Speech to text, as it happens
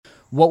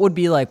what would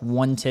be like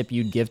one tip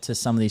you'd give to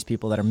some of these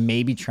people that are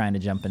maybe trying to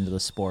jump into the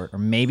sport or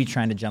maybe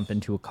trying to jump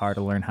into a car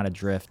to learn how to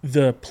drift?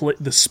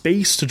 The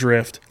space to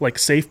drift, like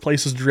safe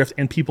places to drift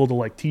and people to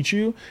like teach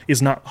you is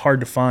not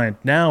hard to find.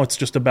 Now it's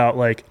just about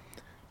like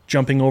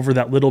jumping over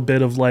that little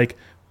bit of like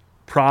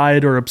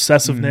pride or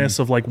obsessiveness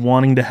of like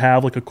wanting to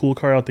have like a cool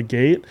car out the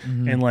gate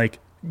and like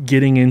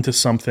getting into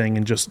something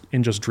and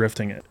just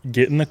drifting it.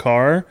 Get in the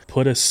car,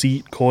 put a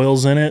seat,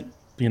 coils in it,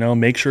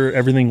 make sure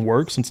everything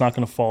works and it's not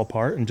going to fall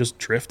apart, and just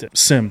drift it.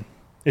 Sim.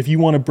 If you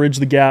want to bridge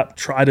the gap,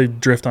 try to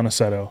drift on a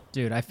Seto.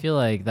 Dude, I feel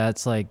like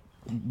that's like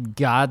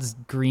God's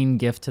green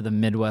gift to the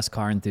Midwest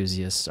car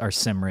enthusiasts are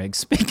sim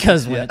rigs,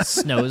 because when it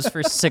snows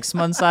for 6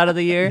 months out of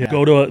the year.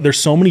 There's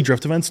so many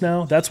drift events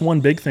now. That's one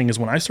big thing, is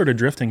when I started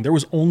drifting, there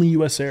was only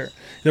US Air.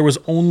 There was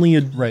only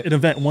an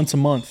event once a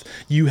month.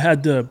 You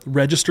had to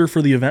register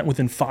for the event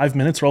within 5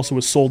 minutes or else it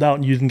was sold out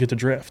and you didn't get to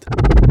drift.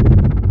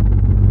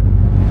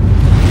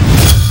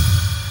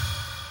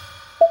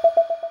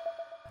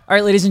 All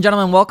right, ladies and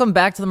gentlemen, welcome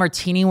back to the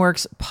Martini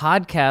Works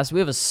podcast. We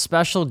have a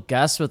special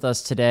guest with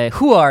us today.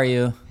 Who are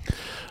you?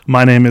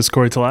 My name is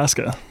Cory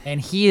Talaska. And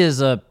he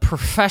is a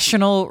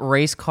professional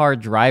race car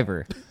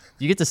driver.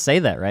 You get to say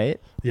that, right?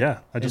 Yeah,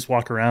 I just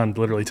walk around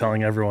literally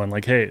telling everyone,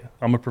 like, hey,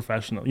 I'm a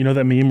professional. You know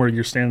that meme where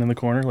you're standing in the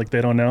corner, like they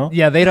don't know?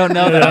 Yeah, they don't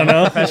know that I'm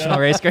a professional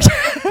race car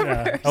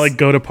driver. Yeah. I like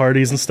go to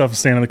parties and stuff and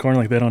stand in the corner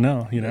like they don't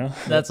know,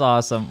 That's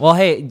awesome. Well,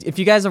 hey, if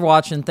you guys are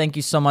watching, thank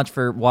you so much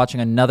for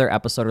watching another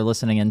episode or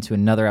listening into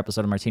another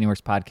episode of Martini Works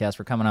podcast.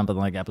 We're coming up with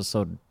like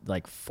episode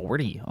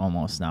 40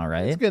 almost now,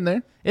 right? It's getting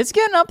there. It's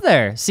getting up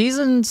there.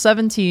 Season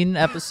 17,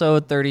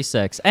 episode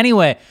 36.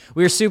 Anyway,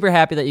 we're super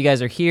happy that you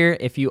guys are here.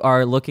 If you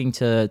are looking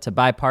to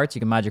buy parts, you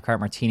can mod your car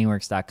at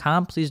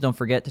martiniworks.com. Please don't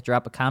forget to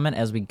drop a comment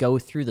as we go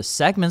through the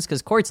segments,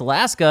 because Cory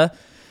Talaska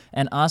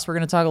and us, we're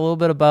going to talk a little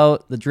bit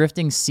about the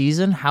drifting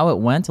season, how it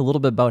went, a little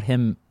bit about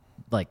him,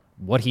 like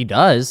what he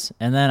does,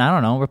 and then, I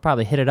don't know, we'll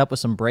probably hit it up with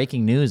some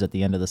breaking news at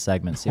the end of the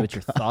segment, see what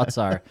your thoughts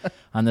are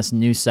on this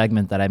new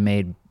segment that I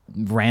made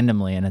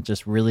randomly, and I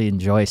just really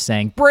enjoy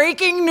saying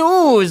breaking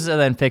news and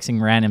then fixing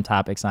random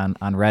topics on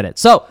Reddit.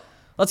 So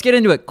let's get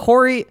into it.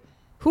 Cory,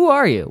 who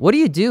are you? What do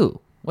you do?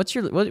 What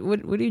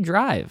do you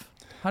drive?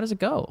 How does it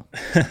go?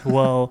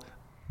 Well,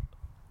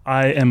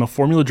 I am a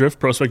Formula Drift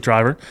ProSpec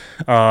driver.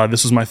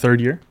 This is my third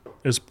year.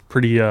 It's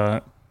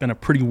been a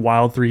pretty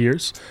wild 3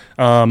 years.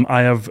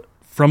 I have,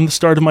 from the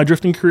start of my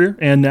drifting career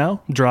and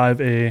now, drive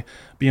a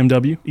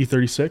BMW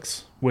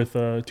E36 with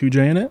a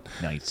 2J in it.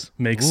 Nice.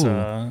 Makes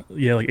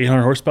like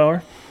 800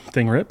 horsepower.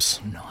 Thing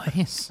rips.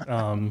 Nice.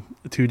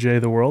 2J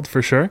the world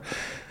for sure.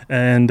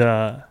 And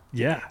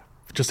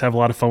just have a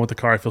lot of fun with the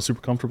car. I feel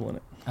super comfortable in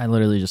it. I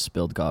literally just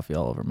spilled coffee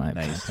all over my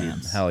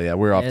pants. Hell yeah,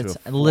 we're off to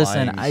a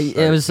Listen,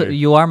 flying start.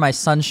 you are my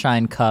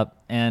sunshine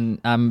cup,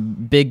 and I'm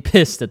big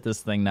pissed at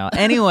this thing now.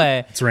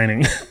 Anyway, It's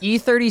raining.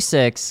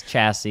 E36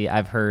 chassis,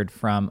 I've heard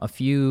from a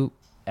few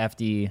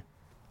FD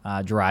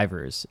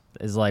drivers,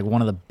 is like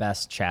one of the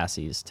best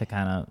chassis to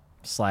kind of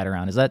slide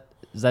around. Is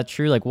that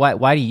true? Like,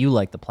 why do you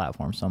like the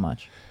platform so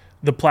much?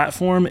 The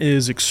platform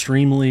is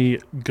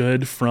extremely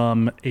good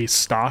from a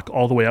stock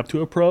all the way up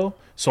to a pro.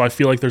 So I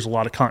feel like there's a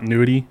lot of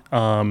continuity.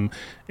 And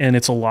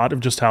it's a lot of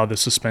just how the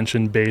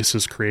suspension base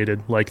is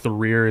created. Like the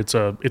rear, it's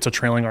a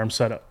trailing arm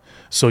setup.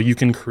 So you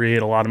can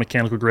create a lot of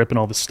mechanical grip and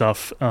all this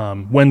stuff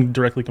when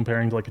directly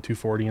comparing to like a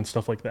 240 and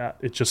stuff like that.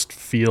 It just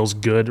feels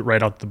good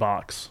right out the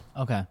box.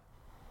 Okay.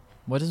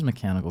 What does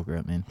mechanical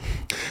grip mean?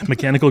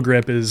 Mechanical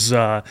grip is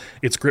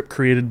it's grip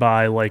created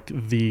by like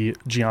the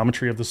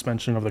geometry of the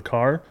suspension of the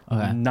car,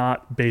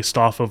 not based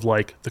off of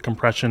like the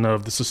compression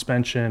of the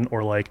suspension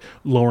or like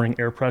lowering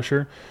air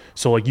pressure.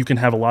 So like you can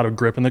have a lot of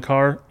grip in the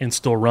car and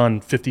still run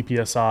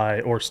 50 psi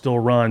or still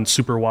run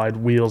super wide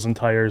wheels and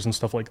tires and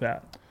stuff like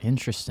that.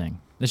 Interesting.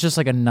 It's just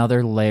like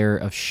another layer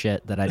of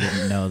shit that I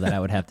didn't know that I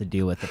would have to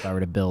deal with if I were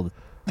to build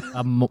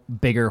a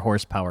bigger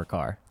horsepower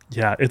car.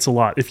 Yeah, it's a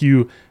lot. If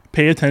you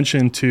pay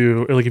attention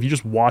to, like if you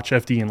just watch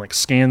FD and like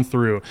scan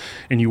through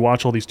and you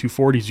watch all these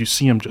 240s, you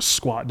see them just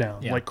squat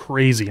down like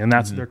crazy. And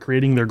that's, they're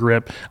creating their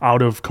grip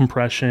out of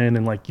compression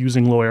and like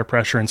using low air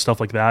pressure and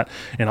stuff like that.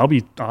 And I'll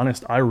be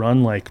honest, I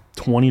run like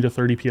 20 to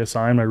 30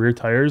 PSI in my rear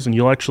tires. And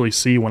you'll actually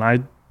see when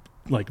I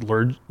like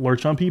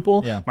lurch on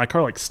people, my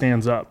car like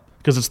stands up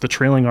because it's the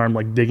trailing arm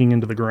like digging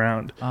into the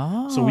ground.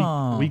 Oh.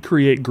 So we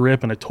create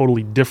grip in a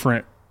totally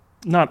different,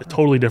 not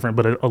totally different,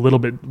 but a little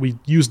bit, we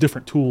use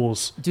different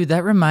tools. Dude,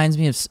 that reminds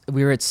me of,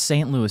 we were at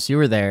St. Louis, you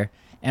were there,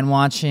 and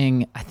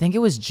watching, I think it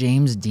was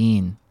James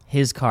Dean,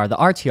 his car, the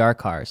RTR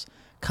cars,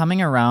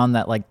 coming around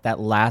that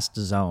last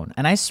zone.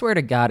 And I swear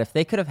to God, if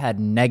they could have had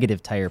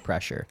negative tire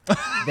pressure,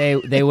 they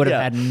would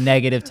have had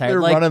negative tire. They're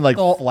running like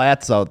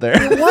flats out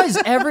there. It was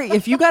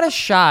if you got a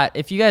shot,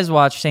 if you guys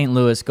watch St.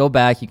 Louis, go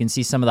back, you can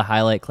see some of the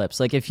highlight clips.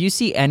 Like if you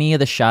see any of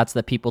the shots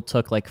that people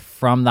took like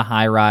from the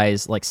high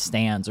rise like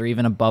stands or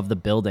even above the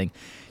building,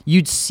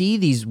 you'd see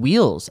these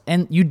wheels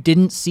and you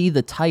didn't see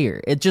the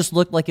tire. It just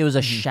looked like it was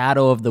a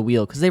shadow of the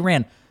wheel because they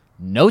ran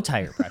no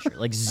tire pressure,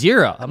 like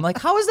zero. I'm like,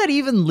 how is that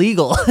even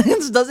legal?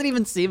 It doesn't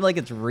even seem like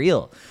it's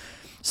real.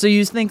 So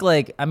you think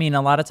like, I mean,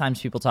 a lot of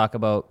times people talk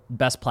about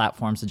best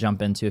platforms to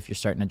jump into if you're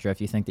starting to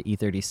drift. You think the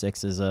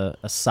E36 is a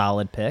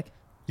solid pick?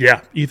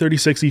 Yeah,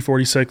 E36,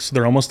 E46,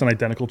 they're almost an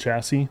identical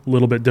chassis, a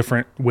little bit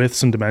different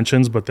widths and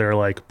dimensions, but they're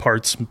like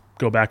parts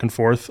go back and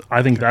forth.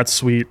 I think that's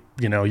sweet.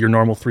 You know, your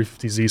normal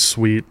 350Z is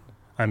sweet.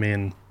 I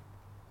mean,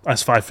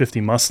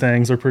 S550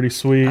 Mustangs are pretty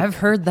sweet. I've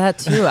heard that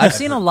too. I've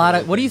seen a lot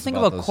of, what do you think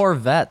about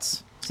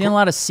Corvettes? Seen a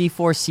lot of C4,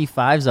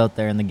 C5s out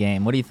there in the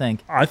game. What do you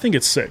think? I think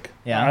it's sick.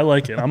 Yeah. I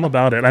like it. I'm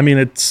about it. I mean,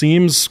 it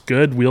seems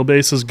good.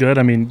 Wheelbase is good.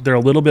 I mean, they're a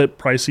little bit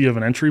pricey of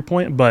an entry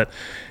point, but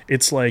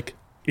it's like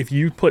if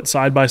you put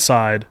side by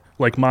side,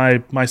 like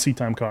my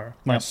C-Time car,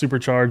 my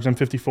supercharged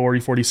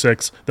M54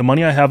 E46, the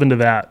money I have into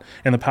that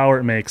and the power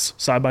it makes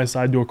side by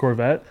side to a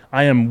Corvette,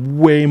 I am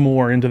way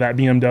more into that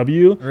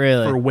BMW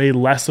for way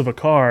less of a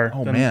car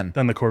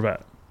than the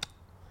Corvette.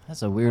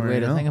 That's a weird way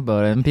to think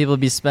about it. And people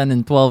be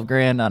spending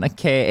 $12,000 on a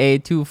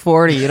KA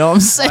 240. You know what I'm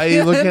saying? Why are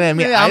you looking at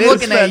me? Yeah, I'm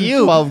looking at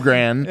you.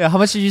 $12,000. Yeah, how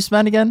much did you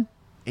spend again?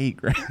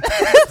 $8,000.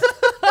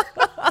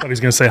 I thought he was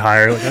gonna say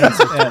higher. Like, I didn't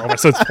say 12, I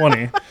said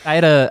 20. I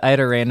had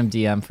a random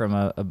DM from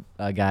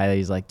a guy that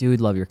he's like, dude,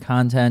 love your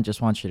content.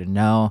 Just want you to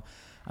know,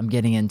 I'm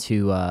getting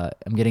into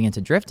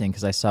drifting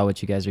because I saw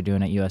what you guys are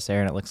doing at US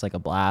Air and it looks like a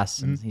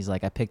blast. And he's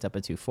like, I picked up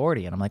a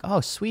 240, and I'm like,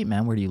 oh sweet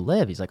man, where do you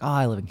live? He's like, oh,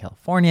 I live in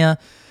California.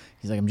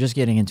 He's like, I'm just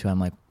getting into it. I'm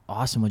like,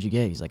 awesome, what'd you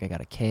get? He's like, I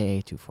got a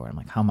KA 240. I'm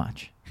like, how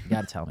much? You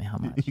gotta tell me how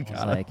much. I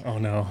was like, oh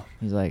no.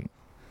 He's like,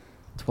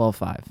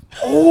 12.5.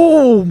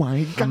 Oh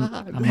my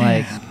god. I'm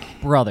like,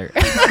 brother.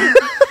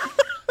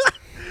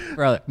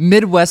 Brother,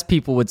 Midwest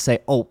people would say,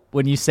 oh,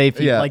 when you say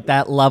people like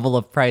that level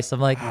of price, I'm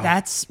like,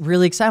 that's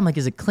really exciting. I'm like,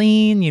 is it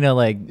clean? You know,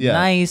 like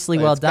nicely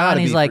well done.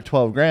 He's like,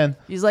 $12,000.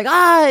 He's like,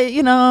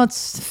 you know,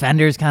 it's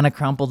fender's kind of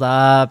crumpled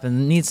up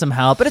and needs some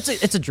help, but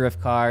it's a drift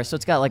car, so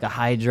it's got like a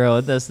hydro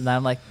and this and that.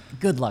 I'm like,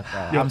 good luck,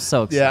 bro. I'm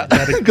so excited.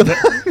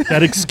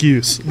 That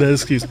excuse,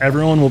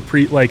 everyone will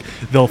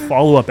they'll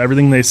follow up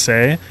everything they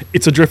say.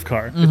 It's a drift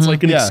car. It's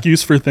like an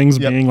excuse for things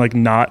being like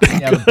not.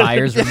 Yeah, the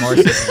buyer's remorse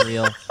is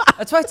real.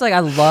 That's why it's like I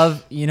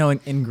love, you know,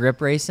 in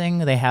grip racing,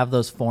 they have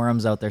those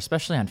forums out there,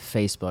 especially on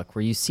Facebook,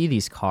 where you see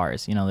these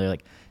cars, you know, they're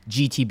like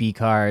GTB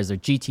cars or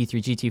GT3,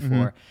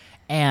 GT4,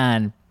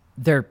 and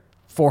they're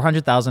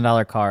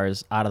 $400,000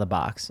 cars out of the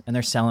box, and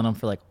they're selling them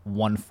for like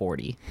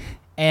 $140.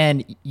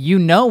 And you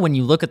know when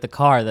you look at the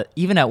car that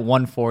even at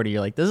 $140,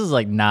 you're like, this is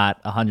like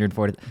not a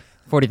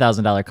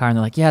 $140,000 car. And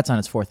they're like, yeah, it's on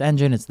its fourth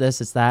engine, it's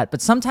this, it's that.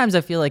 But sometimes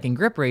I feel like in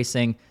grip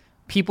racing,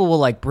 people will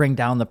like bring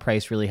down the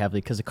price really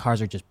heavily because the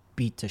cars are just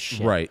beat to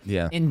shit. Right,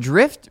 yeah. In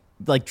drift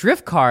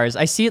cars,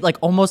 I see it like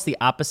almost the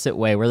opposite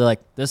way, where they're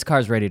like, this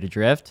car's ready to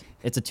drift.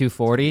 It's a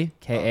 240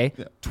 KA,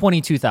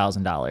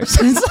 $22,000.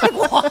 It's like,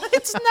 what?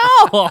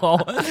 No,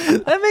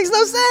 that makes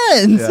no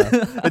sense.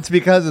 Yeah. It's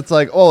because it's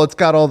like, oh, it's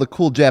got all the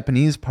cool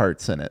Japanese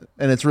parts in it,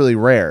 and it's really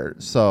rare.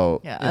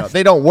 So you know,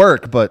 they don't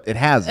work, but it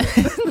has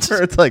it.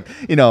 Or it's like,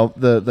 you know,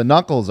 the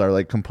knuckles are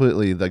like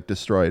completely like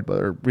destroyed, but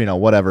or you know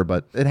whatever,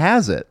 but it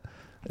has it.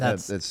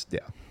 It's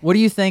What do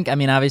you think? I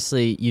mean,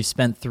 obviously, you've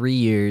spent 3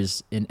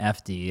 years in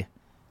FD.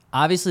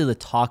 Obviously, the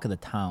talk of the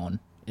town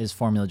is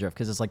Formula Drift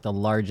because it's like the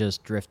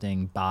largest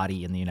drifting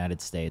body in the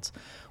United States.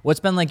 What's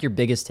been like your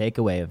biggest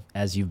takeaway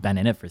as you've been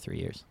in it for 3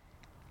 years?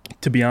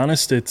 To be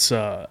honest, it's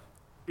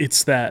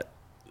that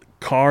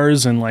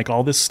cars and like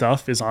all this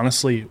stuff is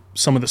honestly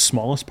some of the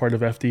smallest part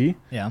of FD.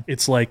 Yeah.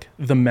 It's like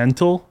the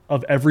mental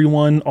of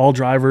everyone, all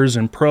drivers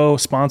and pro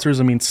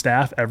sponsors, I mean,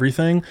 staff,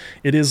 everything.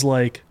 It is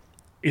like,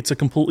 it's a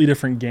completely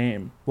different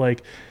game.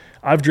 Like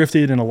I've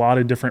drifted in a lot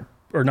of different,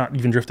 or not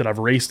even drifted, I've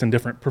raced in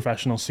different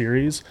professional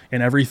series,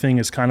 and everything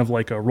is kind of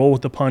like a roll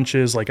with the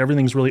punches. Like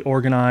everything's really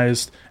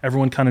organized.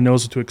 Everyone kind of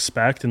knows what to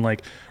expect. And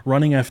like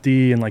running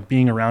FD and like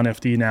being around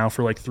FD now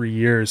for like 3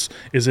 years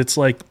it's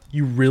like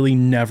you really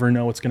never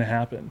know what's going to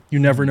happen. You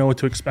never know what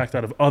to expect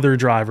out of other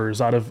drivers,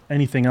 out of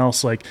anything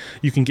else. Like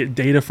you can get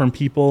data from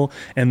people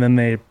and then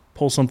they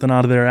pull something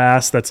out of their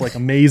ass that's like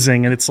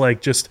amazing, and it's like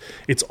just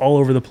it's all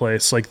over the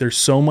place. Like there's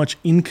so much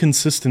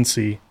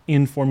inconsistency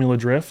in Formula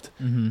Drift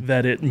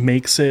that it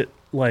makes it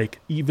like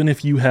even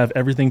if you have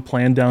everything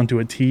planned down to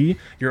a T,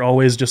 you're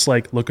always just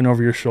like looking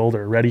over your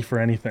shoulder, ready for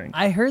anything.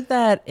 I heard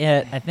that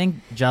I think,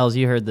 Giles,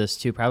 you heard this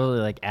too, probably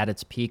like at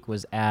its peak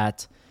was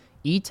at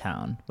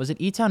E-Town. Was it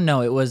E-Town?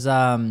 No, it was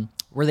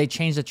where they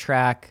changed the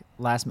track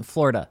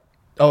Florida.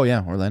 Oh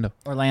yeah, Orlando,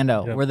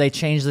 yep. Where they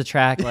changed the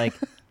track like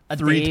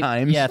three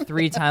times. Yeah,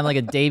 3 times, like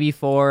a day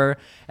before.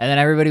 And then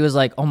everybody was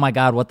like, oh my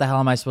God, what the hell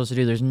am I supposed to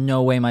do? There's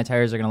no way my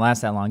tires are going to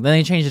last that long. Then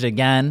they changed it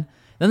again.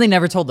 Then they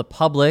never told the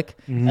public.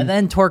 And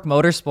then Torque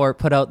Motorsport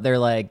put out their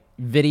like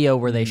video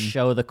where they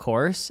show the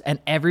course. And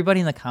everybody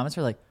in the comments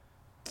are like,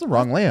 it's the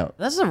wrong layout.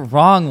 That's a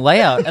wrong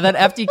layout. And then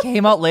FD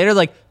came out later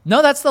like,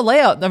 no, that's the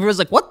layout. And everyone's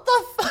like, what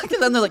the fuck?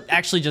 And then they're like,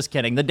 actually just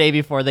kidding. The day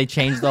before they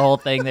changed the whole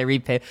thing. They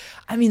repaid.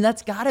 I mean,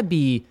 that's got to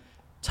be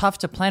tough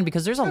to plan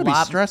because there's a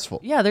lot stressful.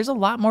 Yeah, there's a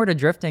lot more to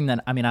drifting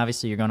than, I mean,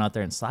 obviously you're going out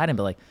there and sliding,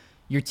 but like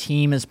your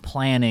team is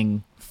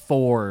planning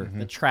for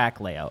the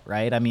track layout,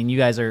 right? I mean, you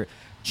guys are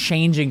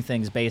changing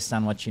things based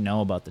on what you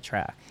know about the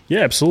track. Yeah,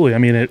 absolutely. I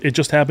mean, it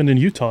just happened in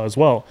Utah as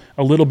well.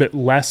 A little bit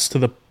less to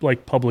the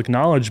public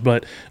knowledge,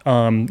 but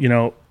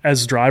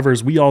as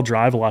drivers, we all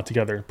drive a lot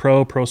together.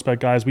 ProSpec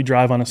guys, we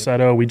drive on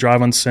Assetto, we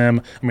drive on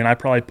sim. I mean, I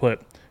probably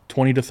put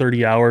 20 to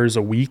 30 hours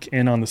a week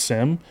in on the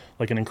sim,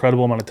 like an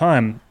incredible amount of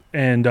time.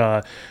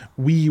 And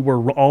we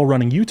were all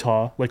running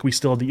Utah, like we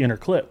still had the inner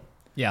clip.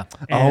 Yeah.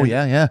 And,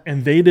 yeah.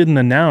 And they didn't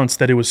announce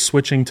that it was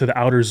switching to the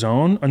outer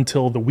zone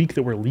until the week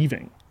that we're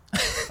leaving.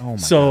 Oh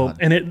my God.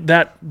 And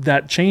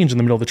that change in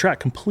the middle of the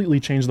track completely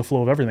changed the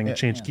flow of everything. It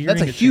changed gearing.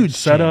 That's a huge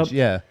setup. change,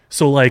 yeah.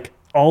 So like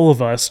all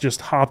of us just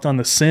hopped on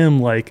the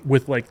sim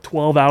with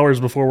 12 hours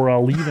before we're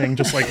all leaving,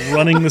 just like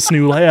running this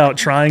new layout,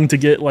 trying to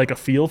get like a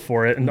feel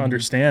for it and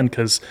understand.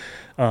 Because,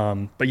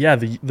 but yeah,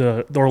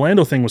 the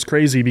Orlando thing was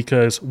crazy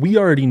because I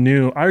already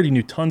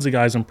knew tons of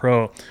guys in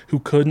pro who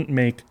couldn't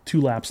make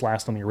 2 laps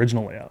last on the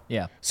original layout.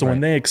 Yeah. So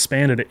when they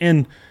expanded it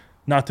in.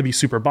 Not to be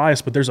super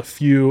biased, but there's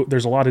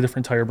a lot of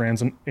different tire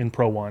brands in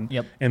Pro 1.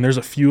 Yep. And there's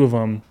a few of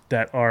them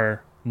that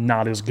are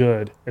not as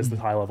good as the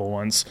high level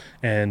ones.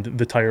 And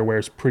the tire wear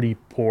is pretty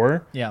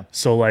poor. Yeah.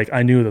 So like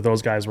I knew that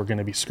those guys were going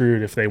to be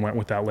screwed if they went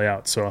with that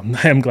layout. So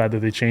I'm glad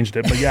that they changed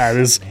it. But yeah, it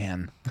is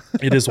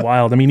it is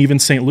wild. I mean, even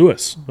St.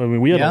 Louis. I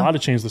mean, we had a lot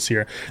of change this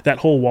year. That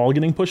whole wall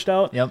getting pushed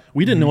out. Yep.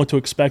 We didn't know what to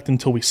expect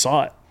until we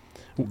saw it.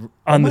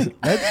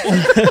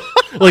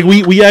 Like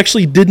we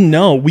actually didn't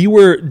know. We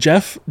were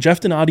Jeff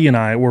Donati and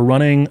I were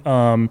running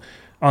on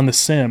the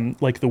sim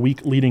like the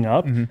week leading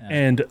up,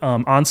 and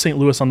on St.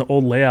 Louis on the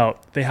old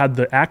layout they had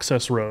the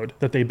access road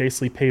that they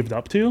basically paved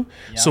up to.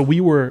 Yeah. So we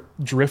were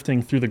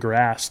drifting through the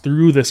grass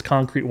through this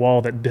concrete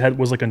wall that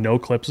was like a no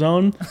clip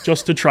zone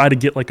just to try to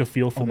get like a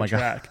feel for the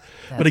track.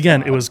 But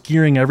again, it was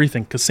gearing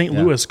everything because St.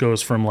 Louis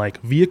goes from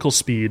like vehicle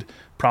speed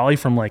probably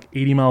from like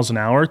 80 miles an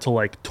hour to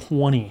like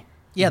 20.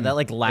 Yeah, that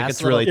like last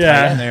it's really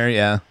tight in there,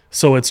 yeah.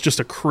 So it's just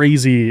a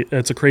crazy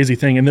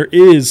thing. And there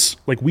is,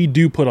 like, we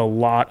do put a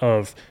lot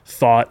of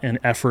thought and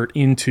effort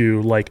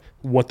into, like,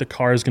 what the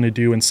car is going to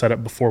do and set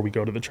up before we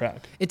go to the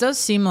track. It does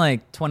seem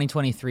like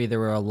 2023, there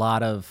were a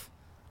lot of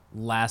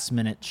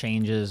last-minute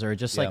changes or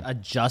just, like,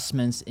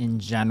 adjustments in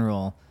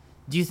general.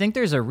 Do you think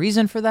there's a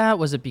reason for that?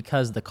 Was it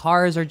because the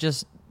cars are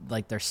just,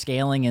 like, they're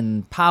scaling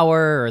in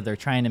power or they're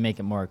trying to make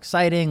it more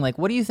exciting? Like,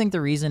 what do you think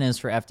the reason is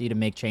for FD to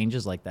make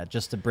changes like that?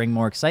 Just to bring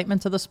more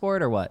excitement to the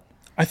sport or what?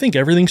 I think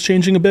everything's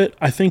changing a bit.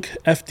 I think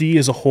FD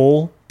as a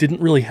whole didn't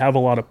really have a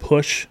lot of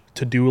push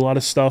to do a lot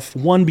of stuff.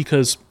 One,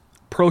 because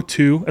Pro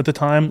 2 at the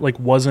time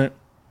was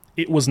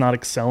not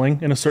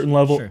excelling in a certain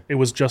level. Sure. It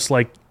was just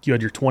like you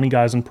had your 20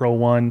 guys in Pro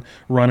 1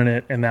 running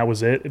it, and that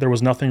was it. There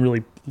was nothing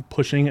really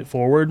pushing it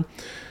forward.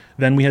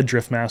 Then we had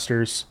Drift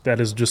Masters that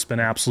has just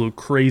been absolute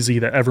crazy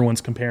that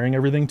everyone's comparing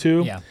everything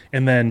to. Yeah.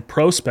 And then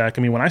ProSpec.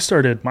 I mean, when I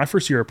started my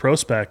first year of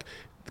ProSpec,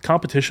 the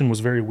competition was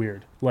very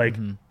weird. Like,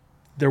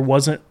 there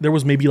was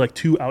maybe like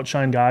 2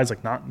 outshine guys,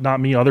 like not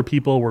me, other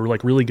people were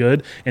like really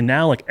good, and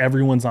now like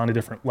everyone's on a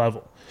different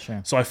level.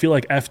 Sure. So I feel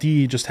like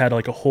FD just had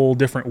like a whole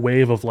different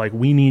wave of like,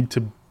 we need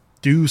to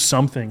do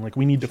something, like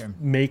we need to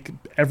make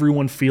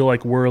everyone feel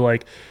like we're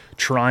like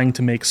trying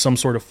to make some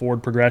sort of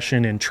forward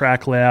progression in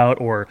track layout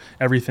or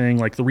everything.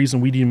 Like the reason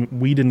we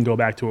didn't go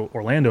back to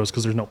Orlando is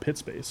because there's no pit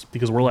space,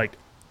 because we're like,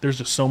 there's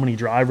just so many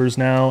drivers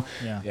now.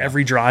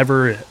 Every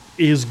driver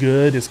is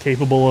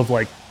capable of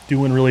like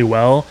doing really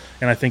well,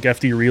 and I think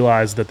FD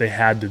realized that they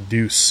had to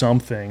do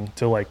something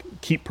to like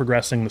keep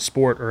progressing the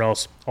sport, or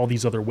else all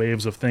these other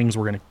waves of things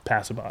were going to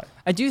pass it by.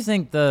 I do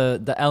think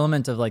the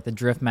element of like the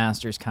Drift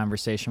Masters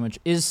conversation, which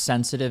is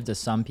sensitive to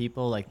some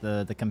people, like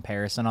the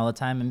comparison all the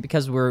time, and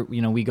because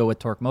we go with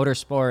Torque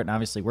Motorsport, and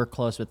obviously we're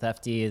close with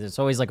FD, it's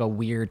always like a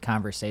weird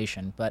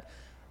conversation. But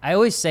I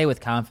always say with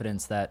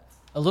confidence that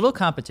a little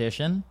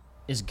competition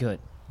is good.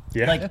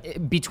 Yeah.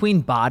 Like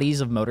between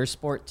bodies of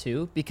motorsport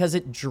too, because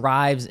it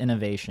drives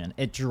innovation.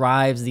 It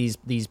drives these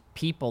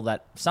people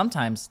that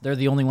sometimes they're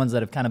the only ones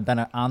that have kind of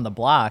been on the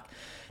block.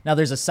 Now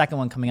there's a second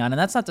one coming on, and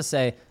that's not to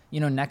say,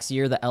 next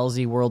year the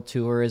LZ World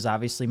Tour is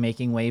obviously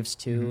making waves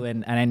too,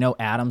 and I know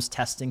Adam's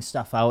testing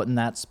stuff out in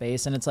that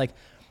space, and it's like,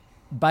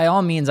 by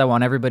all means, I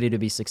want everybody to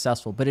be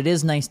successful, but it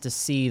is nice to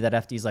see that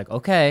FD's like,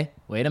 okay,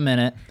 wait a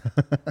minute,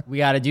 we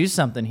got to do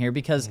something here,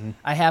 because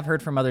I have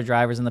heard from other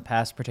drivers in the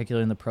past,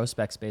 particularly in the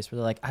ProSpec space, where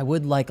they're like, I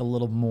would like a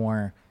little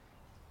more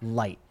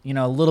light,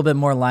 a little bit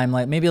more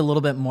limelight, maybe a little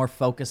bit more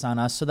focus on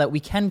us so that we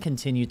can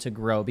continue to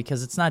grow,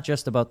 because it's not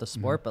just about the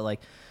sport, but like,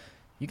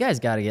 you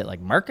guys got to get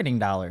like marketing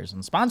dollars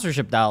and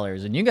sponsorship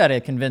dollars, and you got to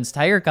convince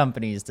tire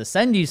companies to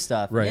send you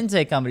stuff, and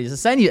intake companies to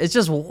send you. It's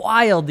just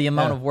wild the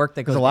amount of work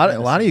that goes. A lot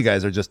of you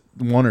guys are just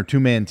 1 or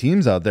 2 man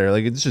teams out there.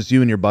 Like, it's just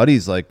you and your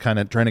buddies, like kind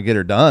of trying to get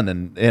her done,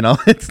 and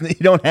it's, you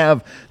don't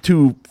have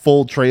 2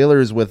 full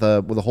trailers with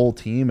a whole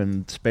team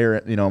and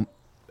spare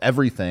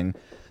everything.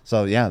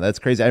 So yeah, that's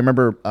crazy. I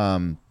remember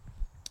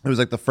it was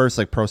like the first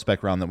like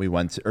ProSpec round that we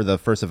went to, or the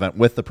first event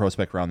with the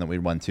ProSpec round that we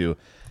went to.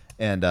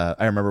 And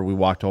I remember we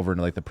walked over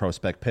into like the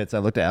ProSpec pits. I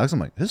looked at Alex. I'm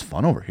like, "This is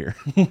fun over here.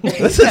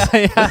 This is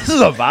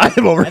a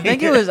vibe over here."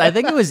 I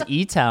think it was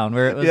E-Town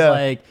where it was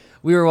like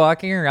we were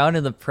walking around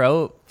in the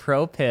pro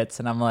pits,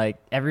 and I'm like,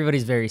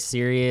 everybody's very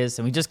serious,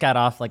 and we just got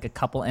off like a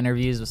couple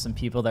interviews with some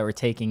people that were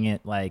taking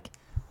it like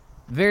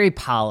very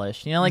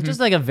polished, like just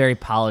like a very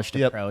polished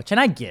approach. And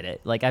I get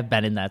it, like I've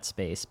been in that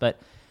space, but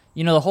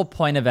the whole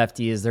point of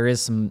FD is there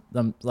is some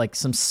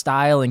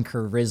style and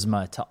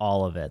charisma to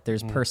all of it.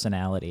 There's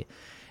personality.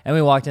 And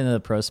we walked into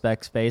the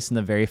ProSpec space, and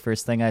the very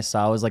first thing I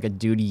saw was like a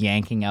dude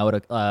yanking out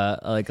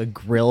a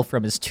grill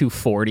from his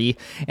 240,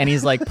 and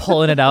he's like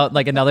pulling it out.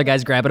 Like another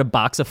guy's grabbing a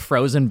box of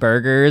frozen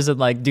burgers, and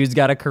like dude's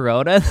got a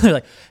Corona. And they're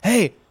like,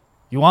 "Hey,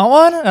 you want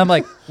one?" And I'm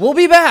like, "We'll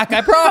be back,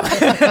 I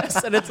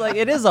promise." And it's like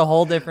it is a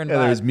whole different. Yeah,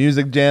 vibe. there's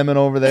music jamming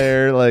over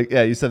there. Like,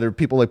 yeah, you said there were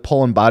people like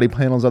pulling body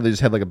panels out. They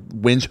just had like a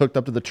winch hooked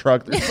up to the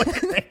truck. They're just like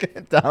taking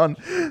it down.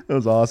 It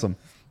was awesome.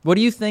 What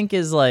do you think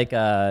is like,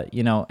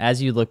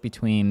 as you look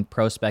between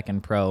ProSpec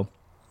and Pro?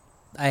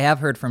 I have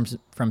heard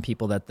from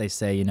people that they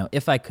say,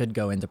 if I could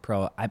go into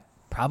Pro, I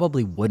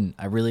probably wouldn't.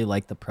 I really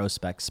like the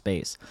ProSpec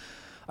space.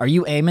 Are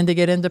you aiming to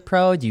get into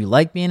Pro? Do you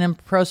like being in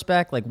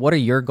ProSpec? Like, what are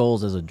your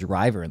goals as a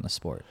driver in the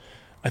sport?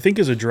 I think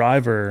as a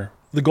driver,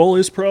 the goal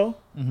is Pro,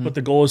 but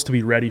the goal is to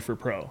be ready for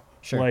Pro.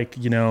 Sure. Like,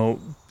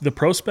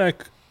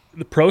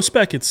 the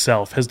ProSpec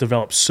itself has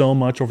developed so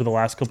much over the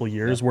last couple of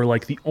years where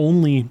like the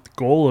only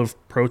goal of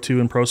Pro 2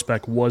 and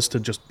ProSpec was to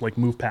just like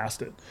move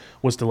past it,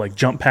 was to like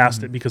jump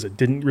past it because it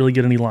didn't really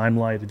get any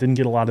limelight. It didn't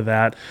get a lot of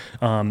that.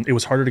 It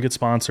was harder to get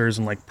sponsors,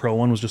 and like Pro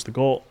 1 was just the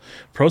goal.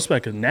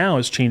 ProSpec now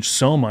has changed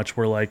so much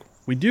where like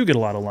we do get a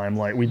lot of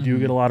limelight. We do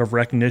get a lot of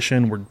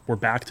recognition. We're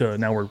back to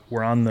now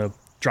we're on the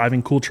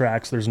driving cool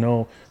tracks. There's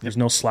no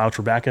slouch.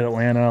 We're back at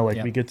Atlanta.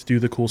 Like we get to do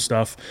the cool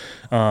stuff.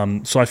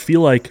 So I feel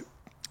like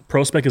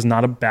ProSpec is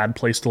not a bad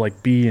place to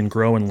like be and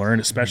grow and learn,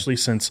 especially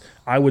since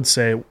I would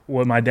say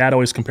what my dad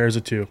always compares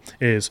it to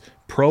is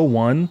Pro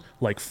 1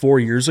 like 4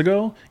 years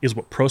ago is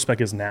what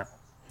ProSpec is now.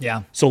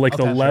 Yeah. So like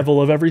the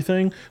level of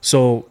everything.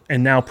 So,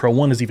 and now Pro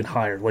 1 is even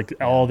higher. Like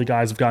all the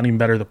guys have gotten even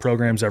better, the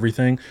programs,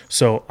 everything.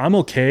 So I'm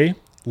okay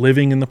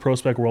living in the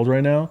ProSpec world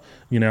right now,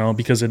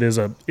 because it is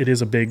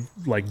a big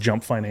like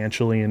jump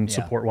financially and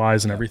support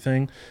wise and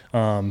everything.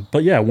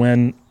 But yeah,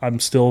 when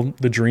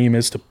the dream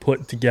is to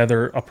put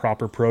together a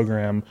proper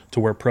program to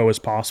where Pro is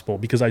possible,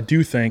 because I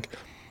do think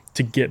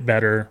to get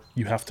better,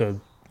 you have to,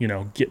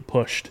 get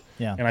pushed.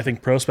 Yeah. And I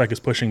think ProSpec is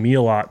pushing me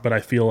a lot, but I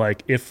feel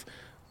like if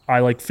I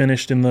like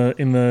finished in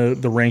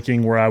the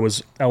ranking where I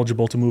was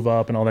eligible to move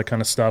up and all that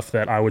kind of stuff,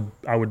 that I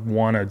would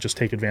want to just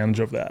take advantage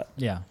of that.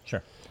 Yeah,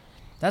 sure.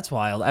 That's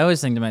wild. I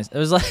always think to myself, it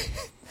was like,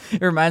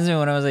 it reminds me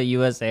when I was at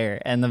US Air,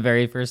 and the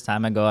very first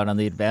time I go out on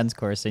the advanced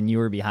course and you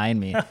were behind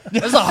me.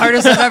 It was the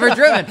hardest I've ever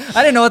driven.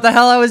 I didn't know what the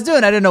hell I was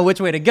doing. I didn't know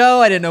which way to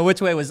go. I didn't know which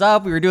way was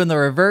up. We were doing the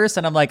reverse,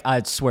 and I'm like,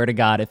 I swear to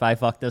God, if I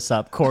fuck this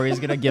up, Cory's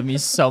going to give me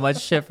so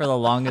much shit for the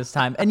longest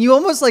time. And you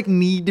almost like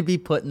need to be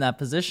put in that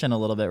position a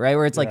little bit, right?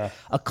 Where it's like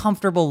a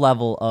comfortable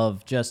level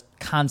of just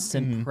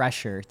constant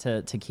pressure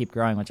to keep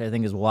growing, which I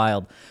think is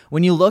wild.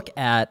 When you look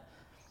at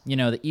the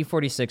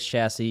E46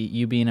 chassis,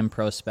 you being in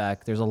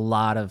ProSpec, there's a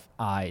lot of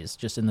eyes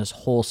just in this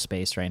whole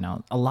space right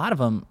now. A lot of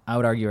them, I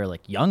would argue, are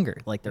like younger.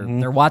 Like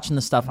they're watching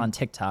the stuff on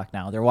TikTok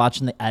now. They're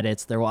watching the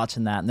edits. They're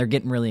watching that, and they're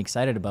getting really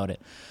excited about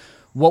it.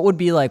 What would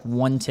be like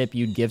one tip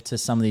you'd give to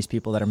some of these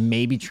people that are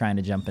maybe trying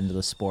to jump into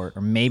the sport,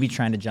 or maybe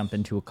trying to jump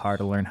into a car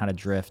to learn how to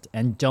drift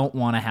and don't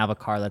want to have a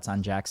car that's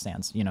on jack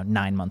stands,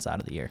 9 months out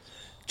of the year?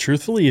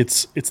 Truthfully,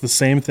 it's the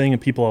same thing,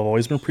 and people have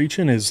always been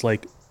preaching is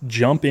like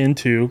jump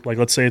into, like,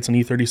 let's say it's an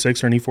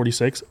E36 or an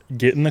E46,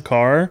 get in the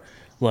car,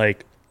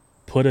 like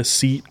put a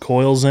seat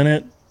coils in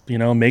it,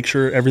 make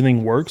sure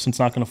everything works and it's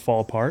not going to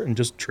fall apart, and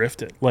just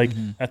drift it. Like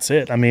that's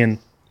it. I mean,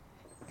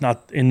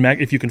 not in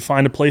if you can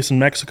find a place in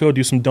Mexico,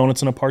 do some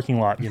donuts in a parking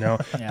lot,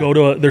 go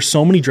to there's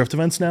so many drift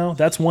events now.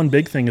 That's one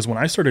big thing is when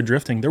I started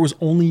drifting, there was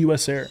only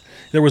US Air.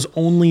 There was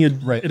only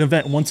an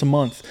event once a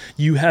month.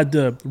 You had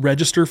to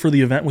register for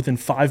the event within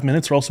 5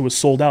 minutes or else it was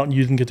sold out and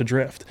you didn't get to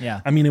drift. Yeah.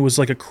 I mean, it was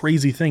like a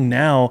crazy thing.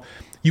 Now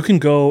you can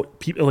go,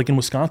 like in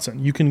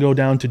Wisconsin, you can go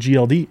down to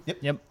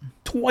GLD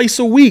twice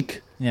a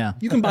week. Yeah.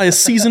 You can buy a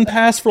season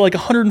pass for like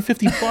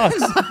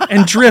 $150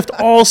 and drift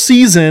all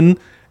season.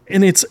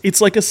 And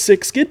it's like a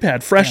sick skid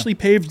pad, freshly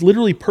paved,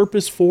 literally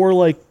purpose for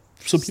like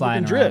so people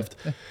Sliding can drift.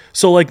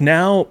 So like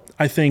now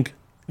I think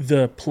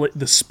the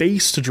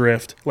space to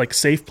drift, like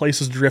safe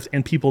places to drift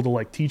and people to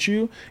like teach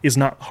you is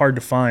not hard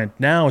to find.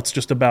 Now it's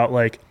just about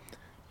like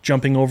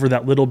jumping over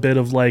that little bit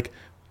of like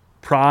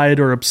pride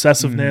or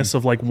obsessiveness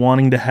of like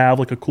wanting to have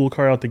like a cool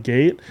car out the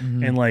gate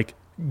and like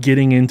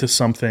getting into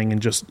something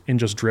and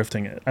just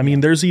drifting it. I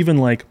mean, there's even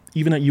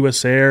at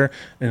US Air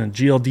and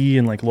GLD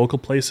and like local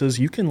places,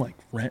 you can like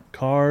rent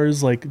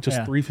cars, like just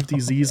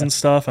 350Zs and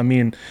stuff. I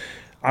mean,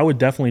 I would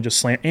definitely just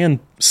slam and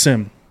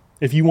sim.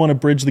 If you want to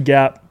bridge the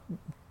gap,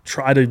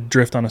 try to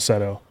drift on a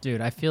Seto.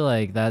 Dude, I feel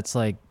like that's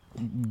like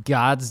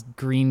God's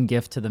green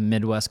gift to the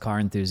Midwest car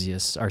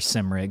enthusiasts are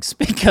sim rigs,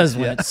 because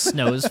when it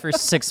snows for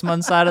 6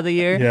 months out of the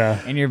year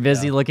and you're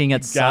busy looking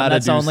at sun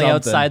that's only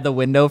outside the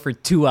window for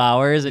 2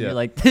 hours and you're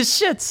like, this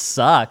shit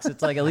sucks.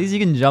 It's like, at least you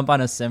can jump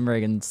on a sim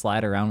rig and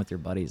slide around with your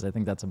buddies. I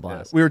think that's a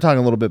blast. We were talking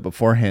a little bit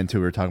beforehand too.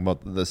 We were talking about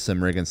the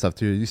sim rig and stuff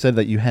too. You said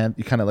that you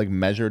kind of like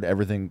measured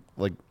everything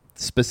like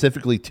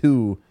specifically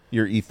to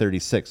your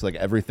E36, like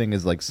everything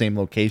is like same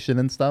location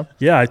and stuff.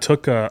 Yeah, I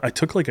took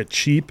like a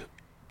cheap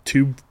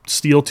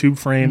steel tube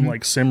frame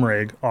like sim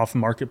rig off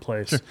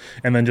Marketplace,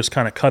 and then just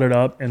kind of cut it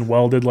up and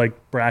welded like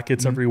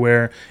brackets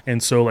everywhere.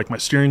 And so like my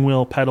steering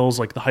wheel, pedals,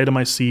 like the height of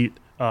my seat,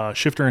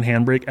 shifter and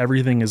handbrake,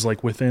 everything is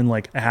like within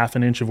like a half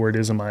an inch of where it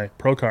is in my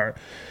Pro car.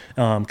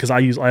 Because I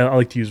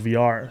like to use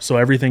VR, so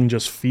everything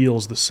just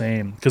feels the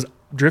same. Because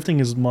drifting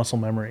is muscle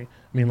memory.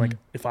 I mean, like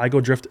if I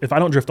don't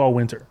drift all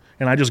winter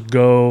and I just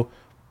go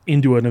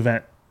into an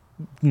event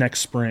next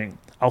spring,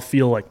 I'll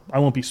feel like I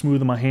won't be smooth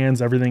in my hands,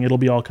 everything. It'll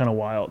be all kind of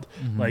wild.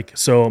 Like,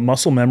 so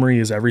muscle memory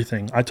is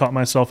everything. I taught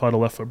myself how to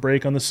left foot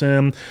brake on the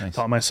sim,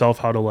 taught myself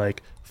how to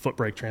like foot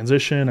brake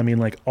transition. I mean,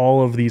 like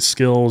all of these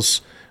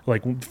skills,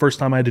 like the first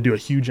time I had to do a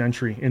huge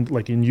entry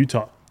in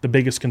Utah, the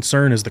biggest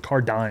concern is the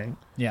car dying.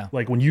 Yeah.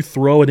 Like when you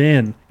throw it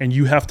in and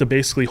you have to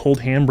basically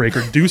hold handbrake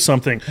or do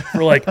something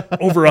for like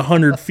over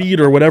 100 feet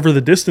or whatever the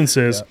distance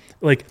is.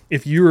 Like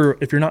if you're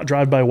not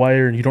drive by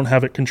wire and you don't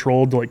have it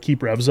controlled to like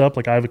keep revs up,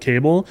 like I have a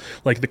cable,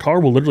 like the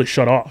car will literally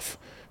shut off.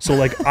 So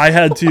like I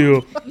had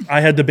to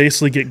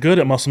basically get good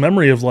at muscle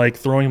memory of like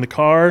throwing the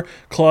car,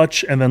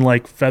 clutch, and then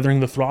like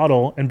feathering the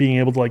throttle and being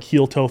able to like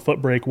heel toe foot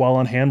brake while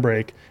on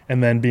handbrake,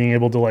 and then being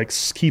able to like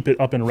keep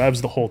it up in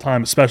revs the whole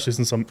time, especially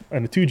since I'm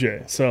in a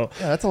 2J. So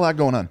yeah, that's a lot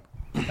going on.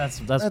 That's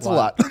a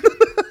lot.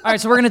 All right,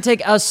 so we're going to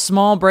take a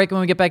small break. When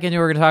we get back into it,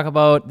 we're going to talk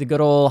about the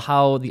good old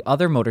how the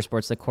other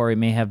motorsports that Cory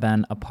may have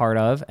been a part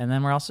of. And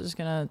then we're also just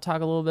going to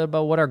talk a little bit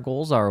about what our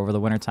goals are over the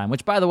wintertime,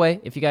 which, by the way,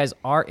 if you guys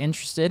are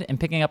interested in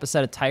picking up a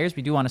set of tires,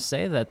 we do want to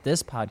say that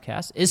this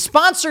podcast is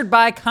sponsored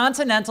by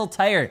Continental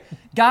Tire.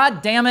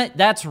 God damn it,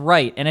 that's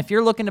right. And if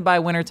you're looking to buy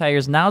winter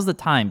tires, now's the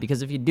time,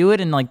 because if you do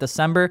it in like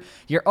December,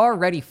 you're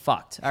already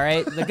fucked, all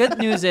right? The good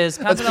news is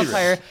Continental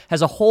Tire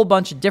has a whole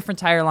bunch of different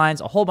tire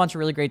lines, a whole bunch of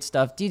really great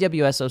stuff.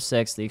 DWS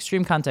 06, the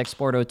Extreme Contact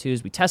Sport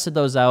 02s, we tested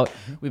those out.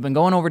 We've been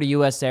going over to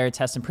US Air,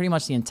 testing pretty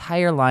much the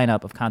entire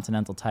lineup of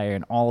Continental Tire,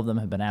 and all of them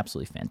have been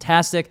absolutely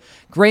fantastic.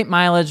 Great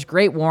mileage,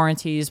 great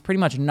warranties, pretty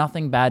much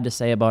nothing bad to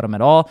say about them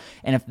at all.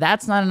 And if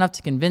that's not enough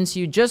to convince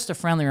you, just a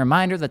friendly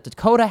reminder that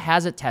Dakota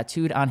has it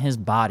tattooed on his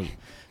body.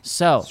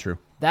 So true.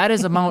 That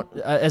is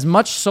as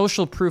much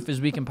social proof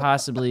as we can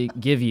possibly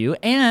give you.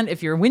 And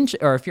if you're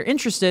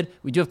interested,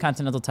 we do have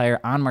Continental Tire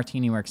on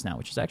Martini Works now,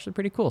 which is actually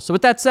pretty cool. So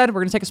with that said,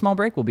 we're going to take a small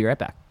break. We'll be right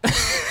back.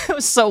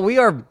 So we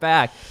are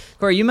back.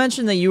 Cory, you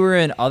mentioned that you were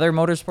in other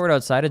motorsport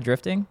outside of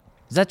drifting.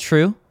 Is that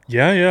true?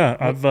 Yeah.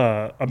 I've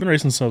been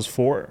racing since I was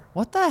 4.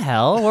 What the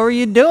hell? What were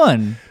you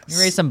doing? You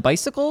racing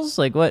bicycles?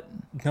 Like what?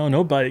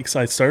 No bikes.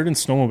 I started in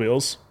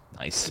snowmobiles.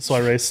 Nice. So I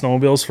raced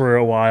snowmobiles for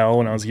a while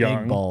when I was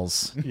young. Big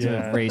balls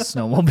to race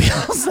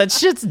snowmobiles. That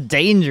shit's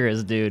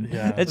dangerous, dude.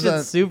 Yeah. That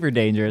shit's super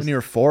dangerous. When you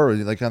were 4, were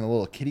you like on the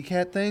little kitty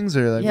cat things,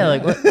 or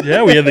like what?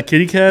 Yeah, we had the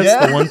kitty cats,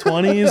 the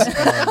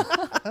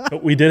 120s.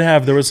 But we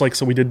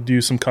did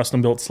do some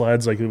custom built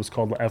sleds, like it was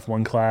called the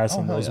F1 class,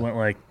 and those went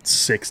like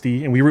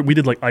 60. And we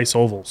did like ice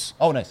ovals.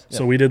 Oh, nice.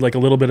 So we did like a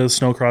little bit of the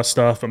snowcross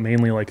stuff, but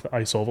mainly like the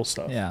ice oval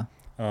stuff. Yeah.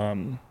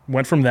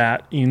 Went from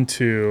that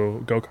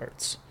into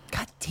go-karts.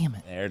 God damn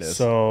it. There it is.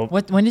 So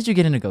when did you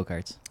get into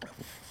go-karts?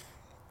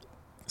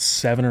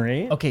 7 or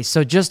 8. Okay,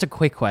 so just a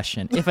quick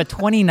question. If a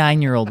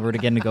 29-year-old were to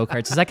get into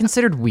go-karts, is that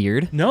considered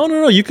weird?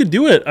 No. You could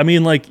do it. I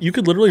mean, like, you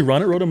could literally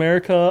run at Road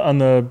America on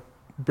the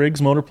Briggs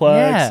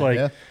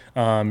Motorplex,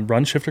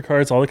 run shifter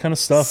carts, all that kind of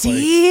stuff.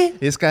 See?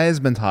 This guy has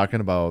been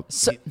talking about,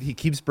 he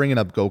keeps bringing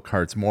up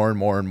go-karts more and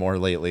more and more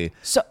lately.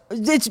 So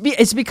it's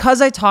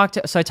because I talked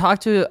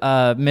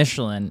to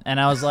Michelin, and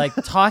I was like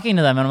talking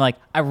to them, and I'm like,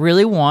 I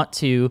really want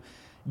to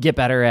get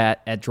better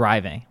at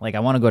driving. Like I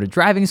want to go to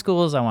driving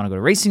schools, I want to go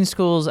to racing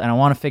schools, and I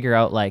want to figure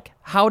out like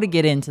how to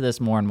get into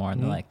this more and more.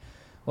 And they're like,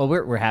 well,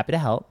 we're happy to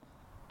help,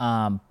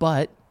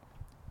 but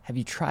have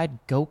you tried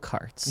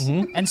go-karts?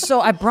 And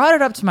so I brought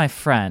it up to my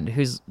friend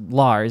who's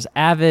Lars,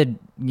 avid,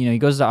 he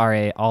goes to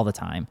RA all the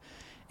time,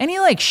 and he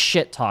like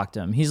shit talked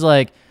him. He's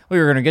like, well,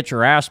 you're gonna get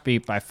your ass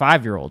beat by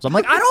 5-year-olds. I'm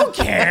like, I don't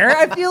care.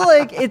 I feel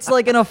like it's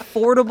like an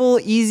affordable,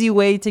 easy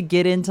way to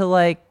get into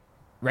like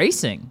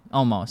racing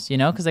almost,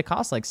 because they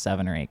cost like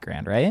 $7 or $8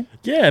 grand, right?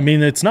 Yeah, I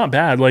mean it's not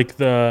bad. Like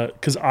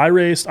because I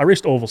raced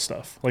oval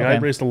stuff. Like I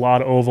raced a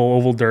lot of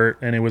oval dirt,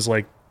 and it was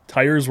like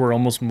tires were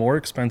almost more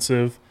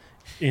expensive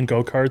in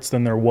go-karts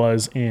than there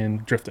was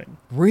in drifting.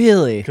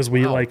 Really? Because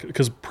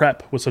because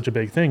prep was such a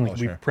big thing. Like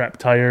we prep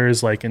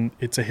tires, like, and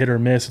it's a hit or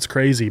miss. It's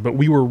crazy, but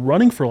we were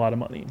running for a lot of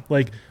money.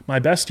 Like my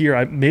best year,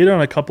 I made it on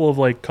a couple of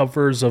like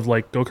covers of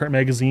like go-kart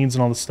magazines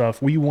and all this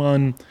stuff. We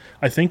won,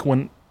 I think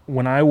when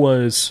I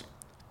was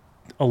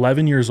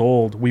 11 years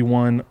old, we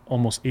won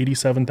almost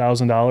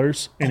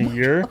 $87,000 in a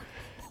year.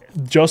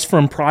 just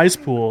from prize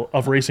pool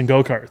of racing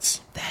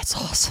go-karts. That's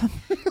awesome.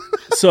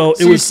 So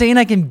you're saying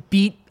I can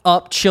beat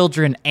up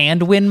children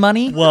and win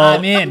money? Well,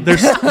 I'm in.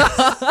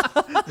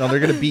 No, they're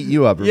gonna beat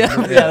you up. Yeah,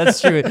 that's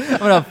true. I'm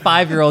gonna have a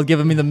 5-year-old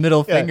giving me the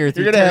middle finger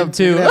through you're gonna turn have,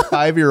 two. You're gonna have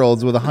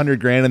 5-year-olds with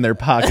 $100,000 in their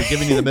pocket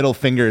giving you the middle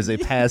finger as they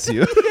pass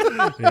you.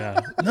 Yeah.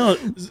 No,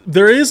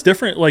 there is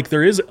different. Like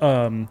there is.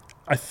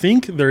 I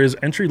think there is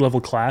entry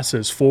level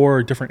classes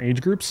for different age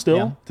groups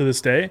still to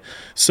this day.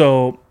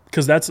 So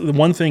because that's the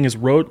one thing is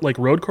road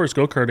course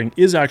go-karting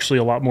is actually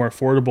a lot more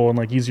affordable and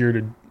like easier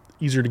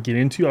to get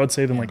into, I would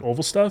say, than like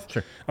oval stuff.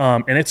 Sure.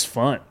 And it's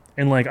fun.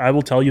 And like I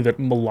will tell you that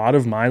a lot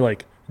of my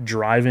like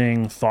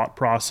driving thought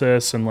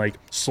process and like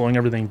slowing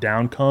everything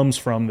down comes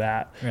from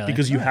that. Really?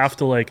 Because you have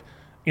to like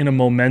in a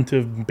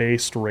momentum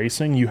based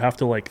racing, you have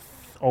to like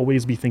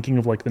always be thinking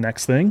of like the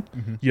next thing.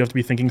 You have to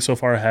be thinking so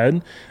far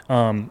ahead.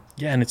 And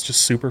it's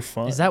just super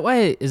fun. Is that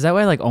why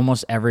like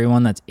almost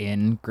everyone that's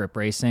in grip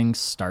racing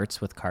starts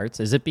with karts?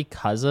 Is it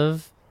because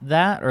of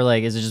that, or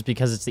like is it just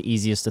because it's the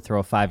easiest to throw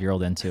a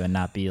 5-year-old into and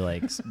not be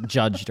like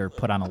judged or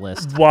put on a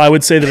list? Well, I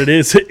would say that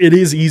it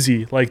is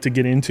easy like to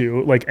get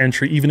into like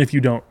entry, even if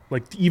you don't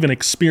like even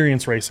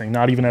experience racing,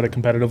 not even at a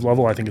competitive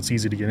level. I think it's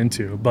easy to get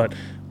into, but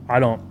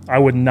I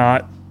would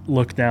not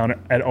look down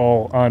at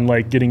all on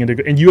like getting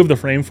into, and you have the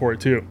frame for it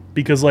too,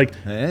 because like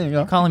There you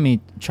go. Calling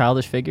me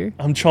childish figure?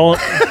 I'm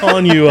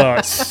calling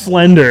you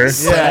slender.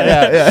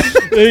 Yeah.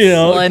 You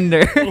know,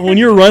 Slender. when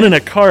you're running a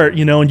cart,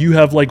 you know, and you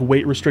have like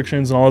weight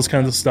restrictions and all this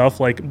kinds of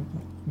stuff, like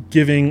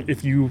giving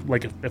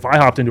if I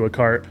hopped into a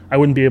cart, I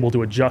wouldn't be able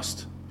to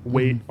adjust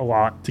weight a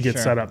lot to get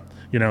set up.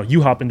 You know,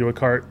 you hop into a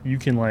cart, you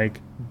can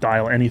like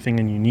dial anything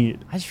and you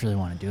need. I just really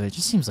want to do it. It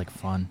just seems like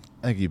fun.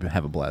 I think you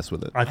have a blast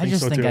with it. I think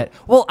so too.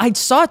 I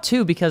saw it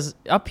too, because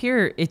up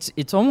here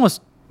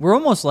we're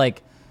almost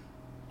like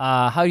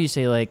how do you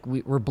say, like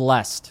we're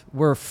blessed.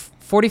 We're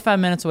 45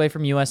 minutes away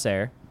from US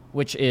Air,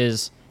 which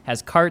has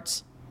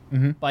karts,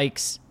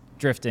 bikes,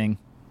 drifting,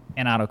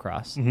 and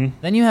autocross.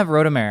 Then you have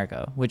Road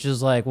America, which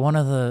is like one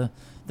of the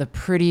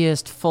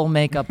prettiest full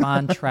makeup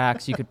on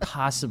tracks you could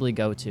possibly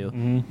go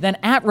to. Then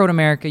at Road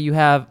America, you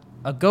have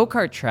a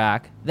go-kart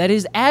track that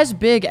is as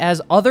big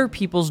as other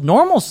people's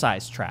normal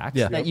size tracks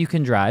that you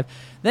can drive.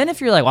 Then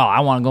if you're like, well, I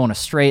want to go in a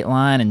straight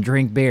line and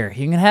drink beer,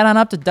 you can head on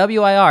up to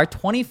WIR,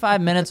 25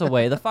 minutes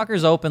away. The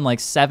fucker's open like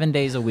 7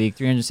 days a week,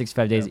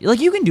 365 days. Like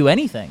you can do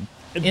anything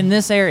in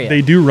this area.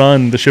 They do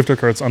run the shifter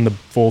carts on the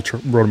full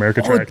Road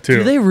America track too.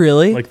 Do they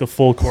really? Like the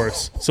full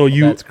course. So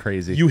That's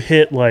crazy. You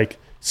hit like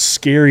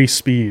scary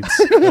speeds.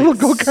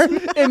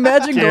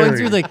 Imagine going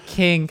through the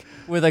kink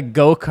with a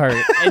go-kart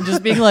and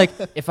just being like,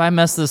 if I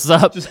mess this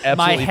up, Just my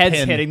absolutely head's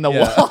pinned. hitting the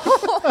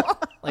wall.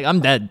 Like,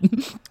 I'm dead.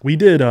 We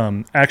did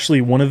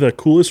actually one of the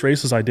coolest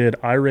races I did.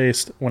 I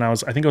raced when I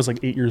think I was like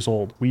 8 years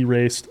old. We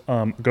raced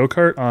a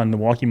go-kart on the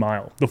Milwaukee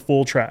Mile, the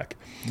full track.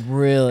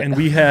 Really? And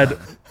we had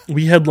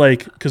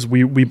like, because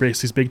we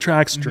raced these big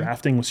tracks,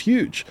 drafting was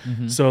huge.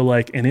 So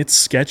like, and it's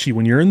sketchy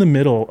when you're in the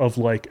middle of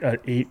like an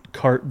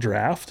 8-cart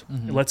draft.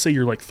 Let's say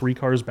you're like 3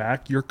 cars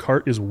back, your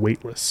cart is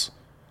weightless.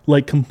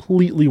 Like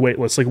completely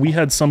weightless. Like we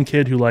had some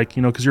kid who like,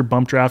 you know, because you're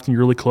bump drafting, you're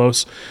really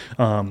close,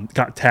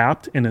 got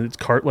tapped and his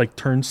cart like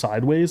turned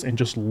sideways and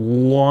just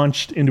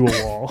launched into a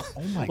wall.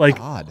 Oh my like,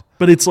 God.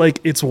 But it's like,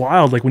 it's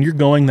wild. Like when you're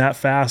going that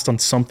fast on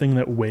something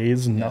that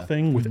weighs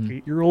nothing with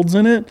 8-year-olds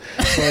in it.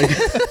 Like,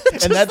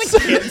 And that's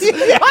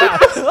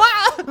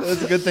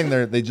that's a good thing.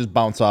 They just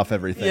bounce off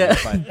everything. Yeah.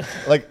 It's fine.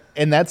 Like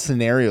in that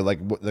scenario, like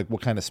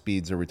what kind of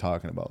speeds are we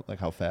talking about? Like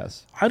how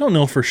fast? I don't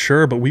know for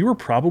sure, but we were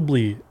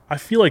probably, I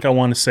feel like I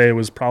want to say it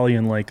was probably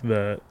in like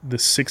the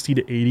 60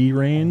 to 80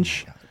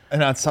 range.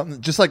 And on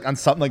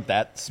something like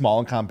that, small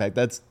and compact,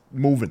 that's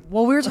moving.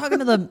 Well, we were talking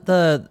to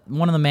the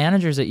one of the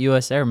managers at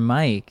US Air,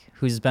 Mike,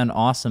 who's been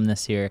awesome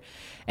this year.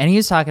 And he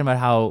was talking about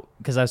how,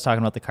 because I was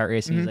talking about the kart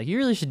racing, he's like, you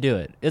really should do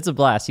it. It's a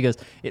blast. He goes,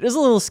 it is a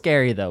little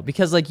scary though,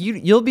 because like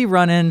you'll be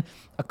running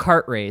a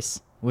kart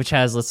race, which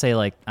has, let's say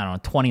like, I don't know,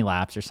 20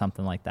 laps or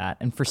something like that.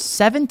 And for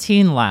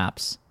 17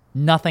 laps,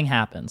 nothing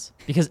happens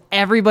because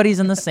everybody's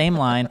in the same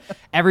line.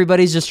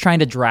 Everybody's just trying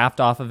to draft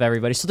off of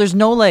everybody. So there's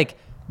no like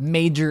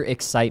major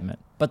excitement.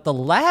 But the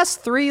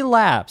last 3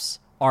 laps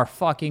are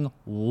fucking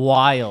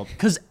wild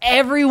because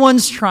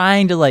everyone's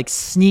trying to like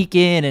sneak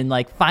in and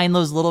like find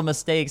those little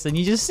mistakes, and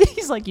you just see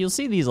you'll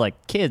see these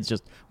like kids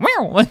just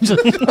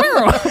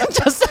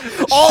just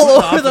all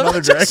over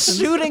them, just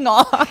shooting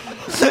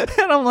off.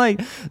 And I'm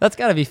like, that's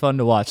got to be fun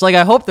to watch. Like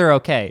I hope they're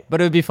okay,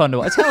 but it would be fun to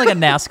watch. It's kind of like a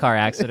NASCAR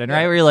accident,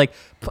 right? Where you're like,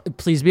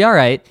 please be all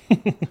right.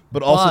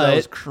 But also that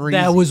was crazy.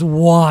 That was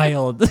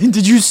wild.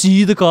 Did you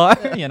see the car?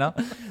 You know,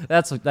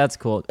 that's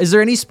cool. Is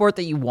there any sport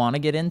that you want to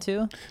get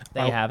into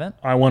that you haven't?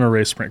 I want to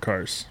race sprint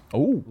cars.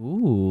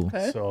 Ooh.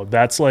 Okay. So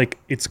that's like,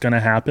 it's going to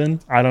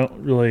happen. I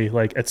don't really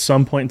like, at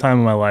some point in time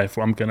in my life,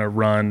 I'm going to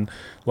run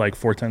like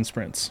 410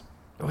 sprints.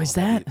 Oh, is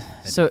that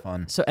so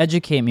fun? So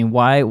educate me.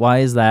 Why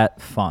is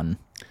that fun?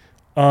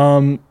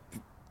 In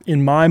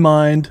my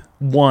mind,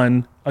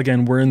 one,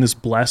 again, we're in this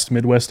blessed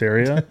Midwest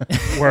area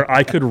where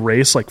I could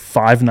race like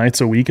 5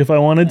 nights a week if I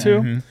wanted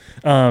to.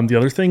 The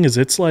other thing is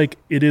it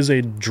is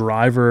a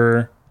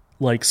driver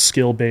like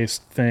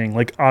skill-based thing.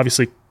 Like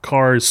obviously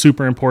car is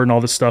super important,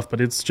 all this stuff,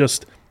 but it's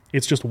just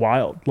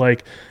wild.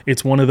 Like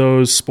it's one of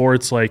those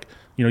sports like,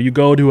 you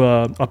go to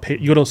a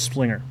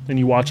Splinger and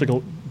you watch like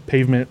a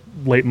pavement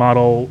late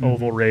model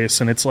oval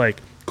race, and it's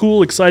like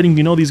cool, exciting.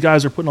 These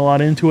guys are putting a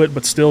lot into it,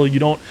 but still you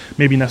don't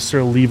maybe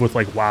necessarily leave with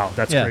like, wow,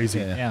 that's crazy.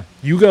 Yeah.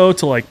 You go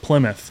to like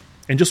Plymouth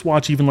and just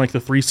watch even like the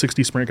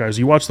 360 sprint guys.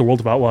 You watch the World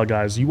of Outlaw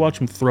guys. You watch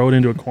them throw it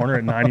into a corner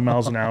at 90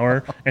 miles an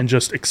hour and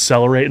just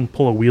accelerate and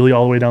pull a wheelie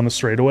all the way down the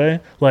straightaway.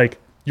 Like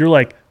you're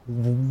like,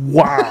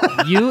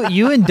 wow.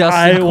 You and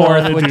Dustin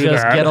Korth would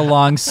just get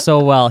along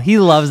so well. He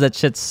loves that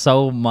shit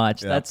so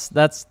much. Yeah.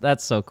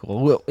 That's so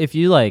cool. If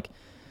you like,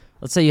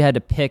 let's say you had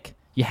to pick,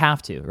 you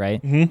have to,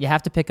 right? You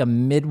have to pick a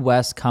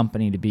Midwest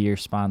company to be your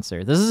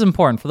sponsor. This is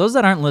important. For those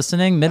that aren't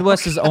listening,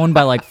 Midwest is owned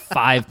by like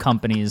 5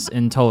 companies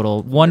in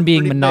total. One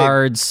being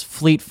Menards, big.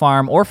 Fleet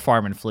Farm, or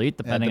Farm and Fleet,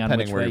 depending on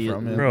which way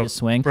you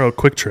swing. Bro,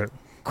 Quick Trip.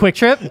 Quick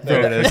Trip?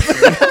 There it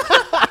is.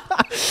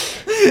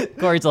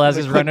 Cory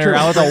Talaska's running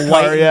around with a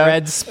white and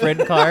red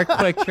sprint car,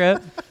 Quick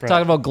Trip.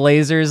 Talking about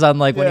Glazers on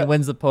like when he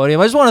wins the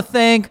podium. I just want to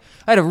thank,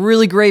 I had a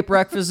really great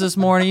breakfast this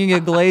morning. You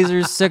can get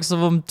Glazers, 6 of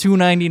them,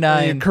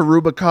 $2.99.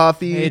 Karuba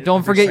coffee. Hey,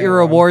 don't forget your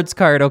rewards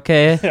card,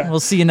 okay? Yeah. We'll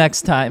see you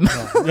next time.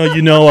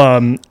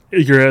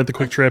 You're at the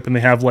Quick Trip and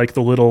they have like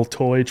the little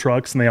toy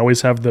trucks and they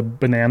always have the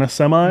banana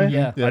semi.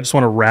 Yeah. I just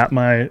want to wrap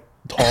my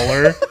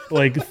taller,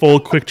 like full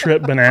Quick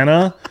Trip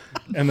banana,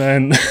 and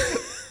then...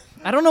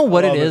 I don't know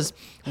what it is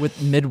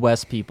with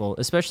Midwest people,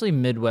 especially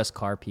Midwest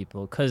car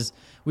people, because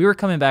we were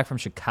coming back from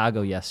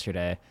Chicago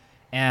yesterday,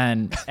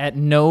 and at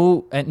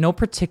no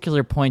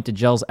particular point did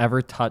Gels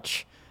ever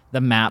touch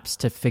the maps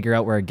to figure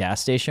out where a gas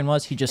station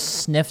was. He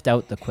just sniffed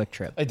out the Quick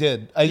Trip. I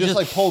did. I just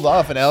like pulled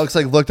off, and Alex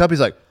like looked up.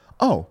 He's like,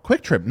 "Oh,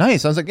 Quick Trip,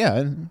 nice." I was like, "Yeah,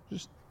 I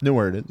just knew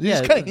where it is."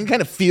 You can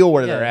kind of feel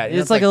where they're at.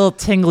 It's like a little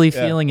tingly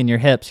feeling in your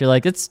hips. You're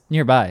like, it's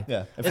nearby.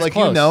 Yeah, if it's like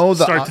close.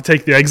 Start to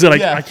take the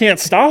exit. I can't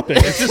stop it.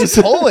 It's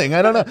just pulling.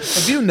 I don't know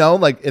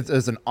if like it's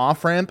an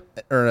off ramp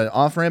or an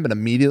off ramp and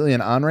immediately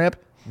an on ramp.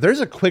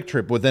 There's a Quick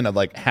Trip within a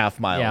like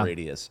half-mile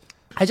radius.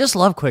 I just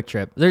love Quick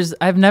Trip.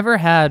 I've never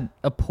had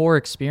a poor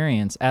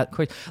experience at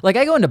Quick. Like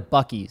I go into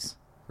Buc-ee's,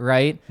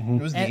 right?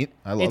 It was neat.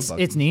 I love Buc-ee's.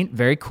 It's neat,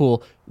 very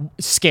cool,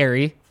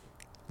 scary.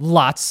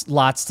 Lots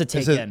to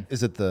take in.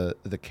 Is it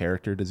the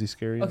character? Does he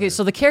scare you? Okay,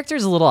 so the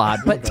character's a little odd,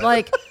 but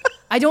like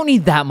I don't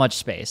need that much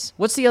space.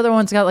 What's the other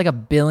one? It's got like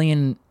 1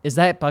 billion. Is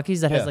that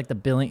Buc-ee's that has like the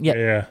billion?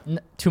 Yeah.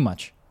 Too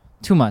much.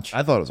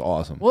 I thought it was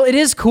awesome. Well, it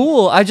is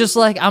cool.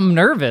 I'm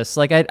nervous.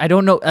 Like I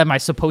don't know. Am I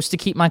supposed to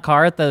keep my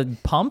car at the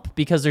pump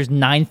because there's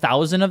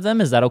 9,000 of them?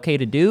 Is that okay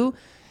to do?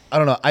 I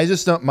don't know. I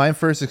just don't. My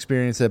first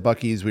experience at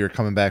Buc-ee's, we were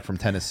coming back from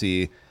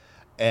Tennessee.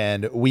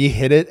 And we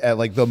hit it at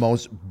like the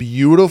most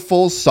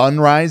beautiful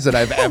sunrise that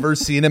I've ever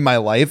seen in my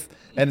life.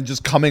 And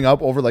just coming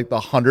up over like the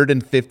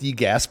 150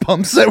 gas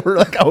pumps that were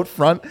like out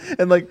front.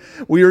 And like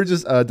we were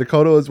just,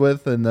 Dakota was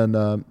with, and then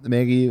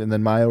Maggie and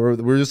then Maya. We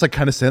were just like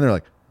kind of standing there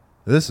like,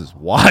 this is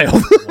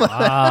wild.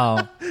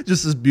 Wow.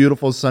 Just this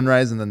beautiful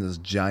sunrise and then this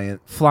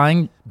giant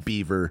Flying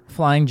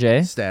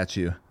J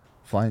statue.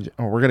 Flying J.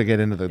 Oh, we're going to get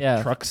into the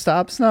truck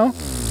stops now?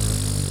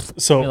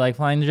 So you like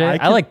Flying J?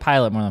 I like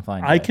Pilot more than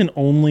Flying J. I can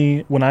only,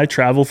 when I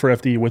travel for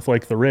FD with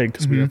like the rig,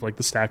 because we have like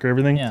the stacker,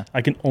 everything,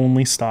 I can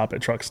only stop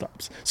at truck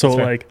stops. So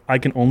like I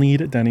can only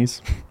eat at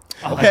Denny's.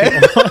 Okay.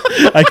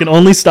 I can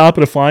only stop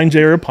at a Flying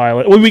J or a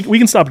Pilot. Well, we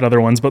can stop at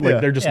other ones, but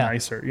like they're just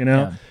nicer,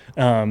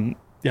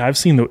 Yeah, I've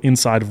seen the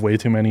inside of way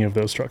too many of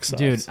those truck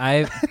stops. Dude,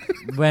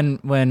 when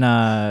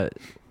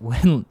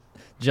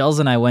Gels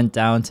and I went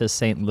down to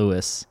St.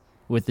 Louis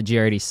with the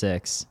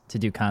GR86 to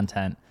do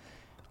content,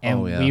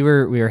 and we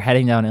were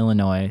heading down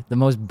Illinois, the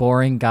most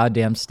boring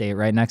goddamn state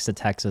right next to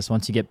Texas.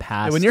 Once you get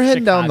past, when you're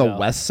heading down the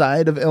west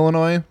side of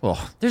Illinois,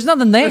 there's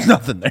nothing there. There's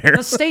nothing there.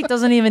 The state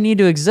doesn't even need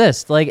to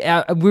exist. Like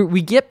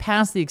we get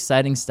past the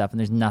exciting stuff, and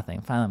there's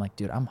nothing. Finally, I'm like,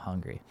 dude, I'm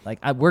hungry.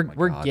 Like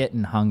we're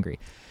getting hungry.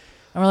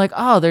 And we're like,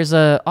 oh, there's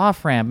a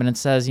off ramp, and it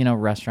says,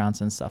 restaurants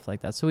and stuff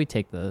like that. So we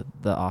take the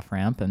off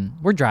ramp, and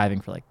we're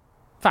driving for like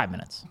 5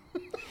 minutes.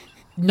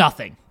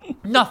 Nothing.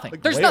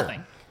 Like, there's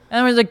nothing.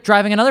 And we're like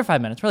driving another 5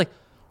 minutes. We're like,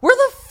 where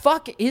the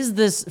fuck is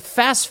this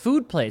fast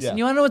food place? And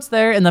you want to know what's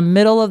there? In the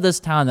middle of this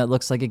town that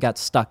looks like it got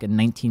stuck in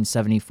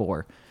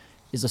 1974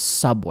 is a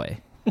Subway.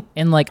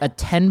 In like a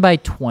 10 by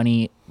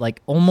 20,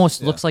 like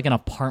almost looks like an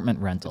apartment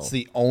rental. It's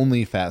the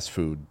only fast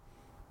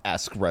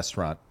food-esque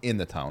restaurant in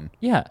the town.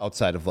 Yeah.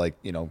 Outside of like,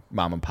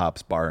 Mom and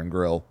Pop's Bar and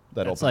Grill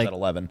that opens at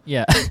 11.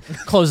 Yeah.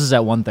 Closes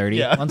at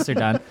 1:30 once they're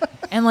done.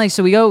 And like,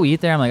 so we go eat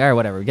there. I'm like, all right,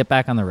 whatever. We get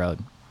back on the road.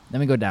 Then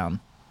we go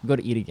down. We go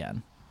to eat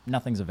again.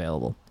 Nothing's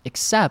available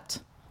except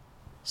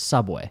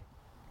Subway.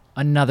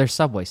 Another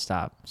Subway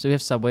stop. So we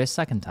have Subway a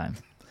second time.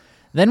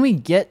 Then we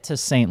get to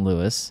St.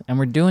 Louis, and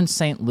we're doing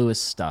St. Louis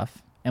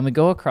stuff, and we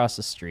go across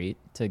the street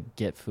to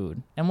get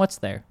food. And what's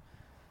there?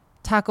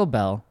 Taco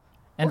Bell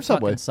And or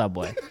Subway. fucking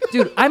Subway.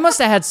 Dude, I must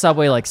have had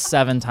Subway like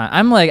 7 times.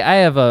 I'm like, I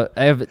have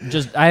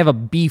a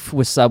beef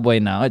with Subway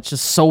now. It's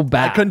just so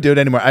bad. I couldn't do it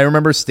anymore. I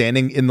remember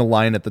standing in the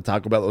line at the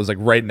Taco Bell that was like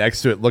right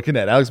next to it, looking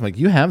at Alex. I'm like,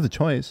 you have the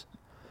choice.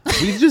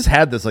 We just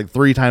had this like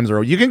 3 times in a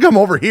row. You can come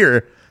over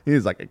here.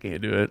 He's like, I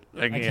can't do it.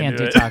 I can't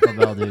do Taco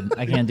Bell, dude.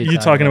 I can't do. You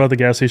talking about the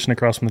gas station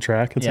across from the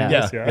track?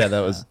 Yeah. Yeah,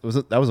 that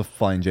was a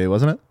Flying J,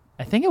 wasn't it?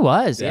 I think it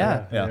was.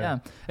 Yeah.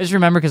 I just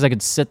remember because I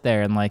could sit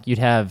there and like you'd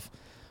have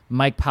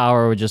Mike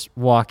Power would just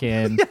walk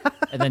in,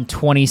 and then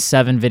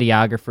 27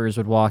 videographers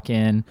would walk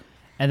in,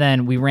 and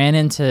then we ran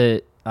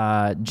into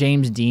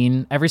James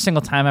Dean. Every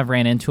single time I've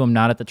ran into him,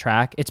 not at the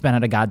track, it's been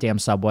at a goddamn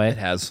Subway. It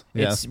has.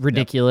 It's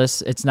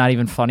ridiculous. It's not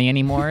even funny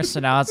anymore. So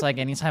now it's like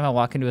anytime I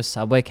walk into a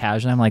Subway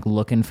casually, I'm like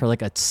looking for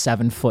like a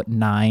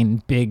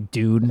 7'9" big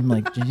dude. I'm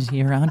like, is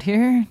he around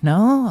here?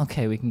 No?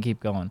 Okay, we can keep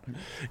going.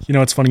 You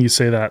know, it's funny you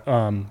say that.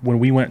 When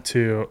we went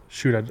to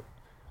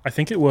I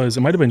think it might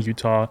have been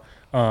Utah.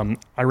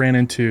 I ran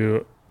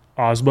into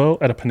Osbo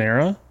at a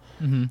Panera,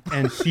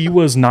 and he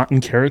was not in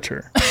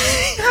character.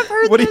 I've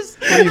heard What this.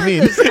 do you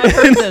mean? I've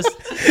heard this.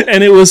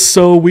 And it was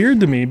so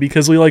weird to me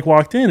because we like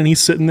walked in and he's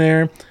sitting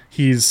there.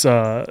 He's he's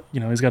got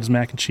his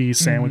mac and cheese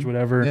sandwich,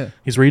 whatever. Yeah.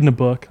 He's reading a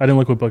book. I didn't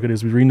look what book it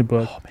is. He's reading a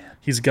book. Oh man.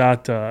 He's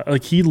got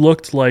he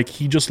looked like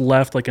he just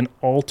left like an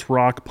alt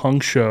rock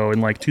punk show in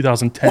like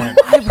 2010.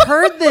 I've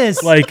heard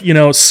this. Like,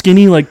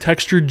 skinny like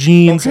textured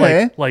jeans,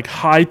 Okay. like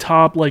high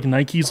top like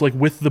Nikes like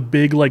with the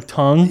big like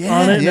tongue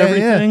on it and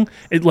everything.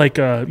 It like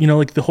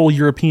like the whole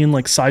European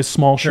like size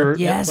small shirt,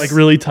 Yes. like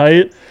really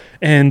tight.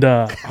 And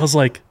I was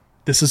like,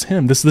 this is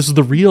him. This is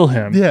the real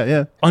him.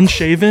 Yeah.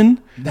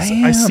 Unshaven.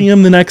 Damn. I see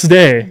him the next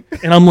day,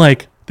 and I'm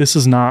like, this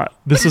is not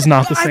the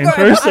same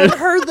person. I've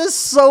heard this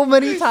so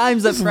many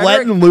times that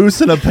Letting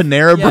loose in a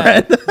Panera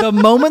bread. The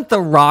moment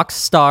the rock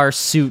star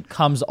suit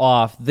comes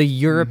off, the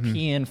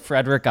European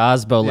Frederick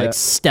Osbo like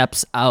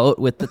steps out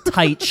with the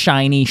tight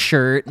shiny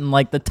shirt and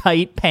like the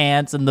tight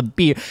pants and the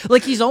beard.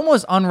 Like he's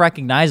almost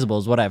unrecognizable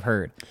is what I've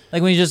heard.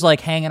 Like when he's just like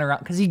hanging around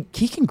because he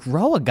can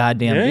grow a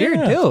goddamn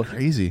beard too.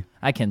 Crazy.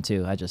 I can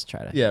too. I just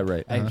try to. Yeah,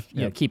 right.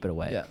 Keep it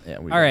away. Yeah.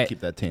 We All right.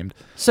 keep that tamed.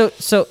 So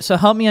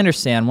help me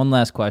understand. One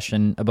last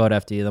question about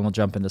FD, then we'll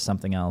jump into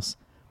something else.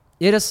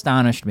 It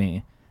astonished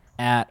me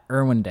at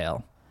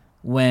Irwindale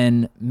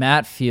when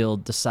Matt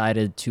Field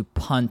decided to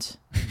punt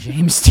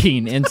James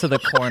Dean into the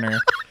corner.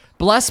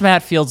 Bless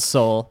Matt Field's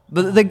soul.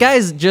 The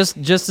guy's just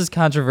as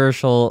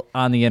controversial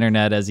on the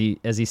internet as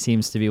he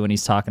seems to be when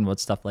he's talking about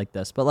stuff like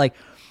this. But like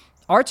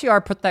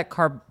RTR put that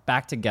car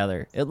back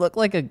together. It looked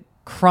like a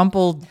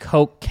crumpled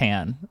Coke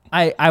can.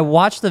 I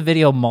watched the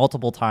video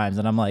multiple times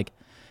and I'm like,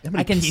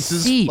 I can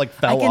see like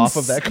fell off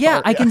of that car.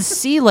 Yeah, I can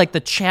see like the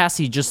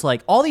chassis just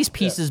like all these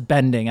pieces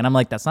bending and I'm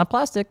like, that's not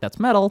plastic, that's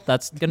metal,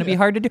 that's gonna be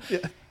hard to do.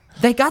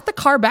 They got the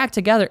car back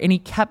together and he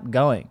kept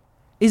going.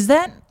 Is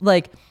that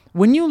like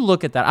when you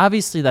look at that,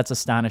 obviously that's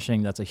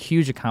astonishing, that's a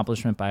huge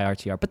accomplishment by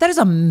RTR, but that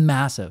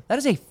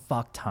is a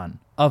fuck ton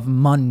of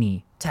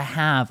money to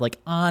have like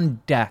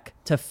on deck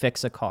to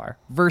fix a car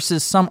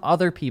versus some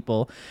other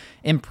people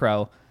in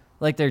pro,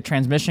 like their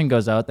transmission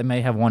goes out, they may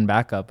have one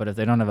backup, but if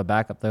they don't have a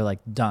backup, they're like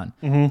done.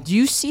 Do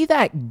you see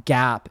that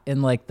gap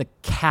in like the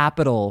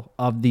capital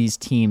of these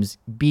teams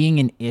being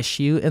an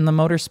issue in the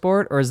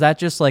motorsport, or is that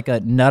just like a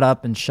nut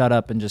up and shut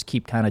up and just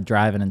keep kind of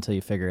driving until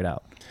you figure it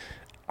out?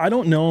 I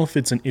don't know if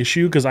it's an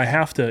issue because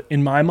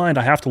in my mind,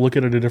 I have to look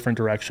at it a different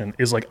direction.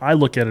 Is like, I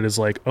look at it as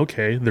like,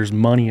 okay, there's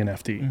money in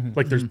FD.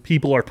 Like there's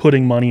people are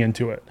putting money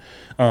into it.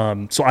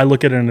 So I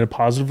look at it in a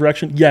positive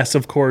direction. Yes,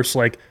 of course,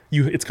 like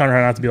it's kind of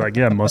hard not to be like,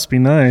 yeah, it must be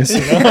nice.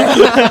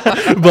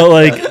 But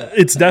like,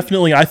 it's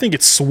definitely, I think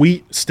it's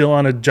sweet still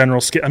on a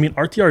general scale. I mean,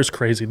 RTR is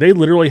crazy. They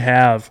literally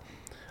I've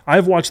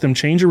watched them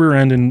change a rear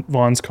end in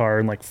Vaughn's car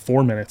in like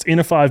 4 minutes in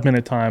a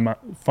 5-minute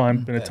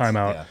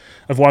timeout. Yeah.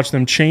 I've watched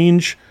them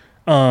change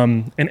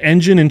an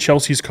engine in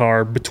Chelsea's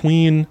car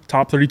between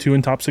top 32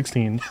 and top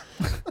 16.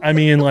 I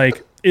mean,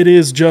 like,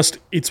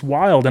 it's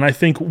wild. And I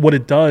think what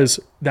it does,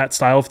 that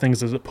style of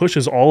things, is it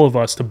pushes all of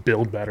us to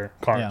build better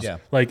cars. Yeah.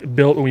 Like,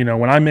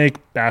 when I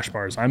make bash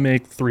bars, I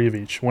make 3 of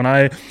each. When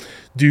I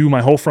do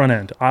my whole front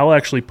end, I'll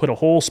actually put a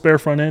whole spare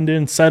front end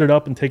in, set it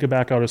up, and take it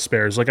back out as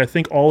spares. Like, I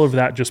think all of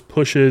that just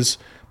pushes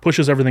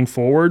everything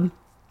forward.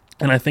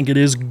 And I think it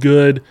is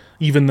good,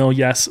 even though,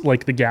 yes,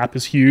 like, the gap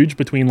is huge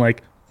between,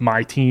 like,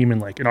 my team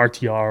and like an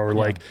RTR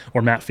or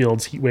or Matt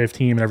Field's Heatwave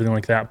team and everything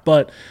like that.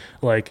 But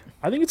like,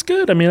 I think it's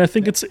good. I mean, I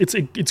think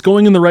it's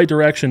going in the right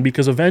direction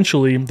because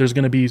eventually there's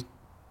going to be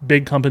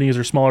big companies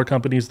or smaller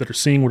companies that are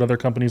seeing what other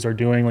companies are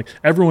doing. Like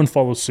everyone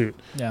follows suit.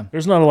 Yeah.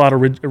 There's not a lot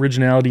of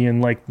originality in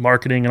like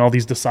marketing and all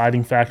these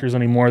deciding factors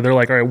anymore. They're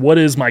like, all right, what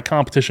is my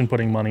competition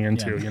putting money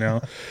into, you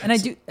know?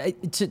 And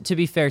to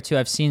be fair too,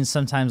 I've seen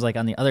sometimes like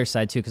on the other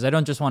side too, because I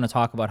don't just want to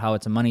talk about how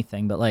it's a money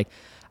thing, but like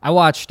I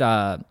watched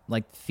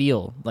like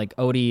Feel, like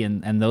Odie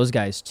and those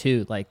guys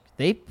too. Like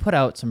they put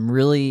out some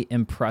really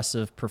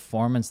impressive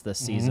performance this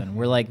season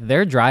where like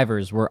their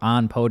drivers were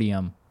on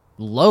podium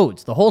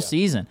loads the whole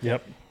season.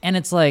 And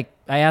it's like,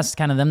 I asked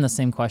kind of them the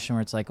same question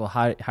where it's like, well,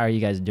 how are you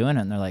guys doing it?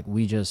 And they're like,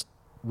 we just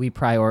we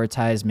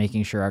prioritize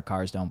making sure our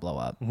cars don't blow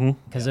up.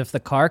 Because if the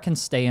car can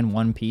stay in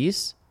one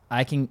piece,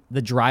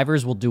 the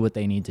drivers will do what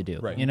they need to do.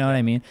 Right. You know what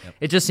I mean? Yep.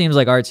 It just seems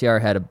like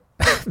RTR had a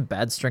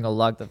bad string of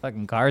luck. The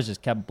fucking cars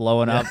just kept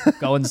blowing up,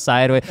 going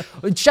sideways.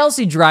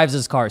 Chelsea drives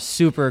his car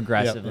super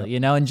aggressively, you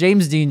know, and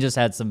James Dean just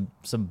had some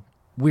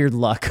weird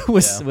luck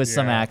with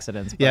some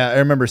accidents. But. Yeah, I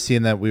remember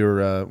seeing that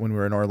when we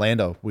were in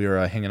Orlando, we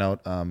were hanging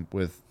out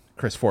with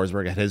Chris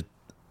Forsberg at his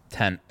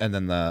tent, and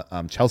then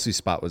the Chelsea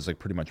spot was like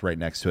pretty much right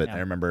next to it. And I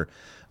remember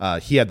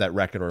he had that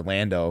wreck at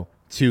Orlando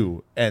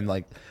too, and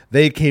like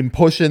they came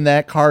pushing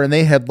that car, and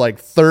they had like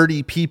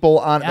 30 people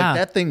on it. Like,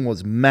 that thing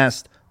was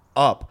messed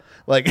up.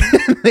 Like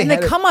they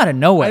come out of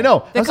nowhere. I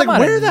know. I was like,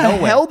 where the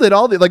hell did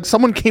all the like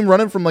someone came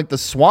running from like the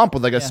swamp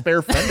with like a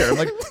spare fender? I'm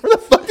like, where the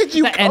fuck did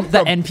you come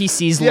from? The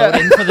NPCs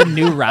loading for the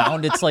new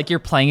round. It's like you're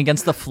playing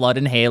against the Flood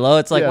in Halo.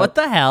 It's like, what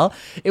the hell?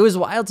 It was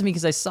wild to me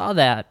because I saw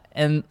that,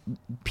 and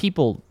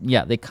people,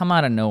 they come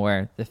out of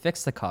nowhere. They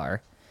fix the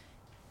car,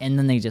 and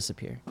then they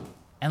disappear.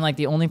 And like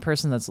the only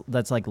person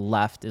that's like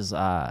left is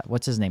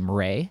what's his name?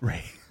 Ray.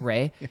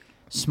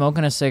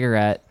 Smoking a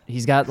cigarette.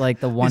 He's got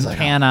like the one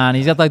can on.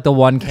 He's got like the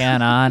one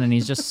can on, and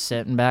he's just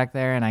sitting back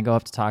there. And I go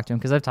up to talk to him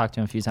because I've talked to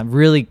him a few times.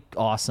 Really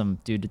awesome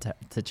dude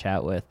to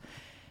chat with.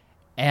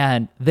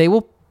 And they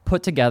will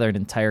put together an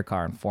entire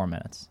car in 4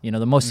 minutes. You know,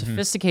 the most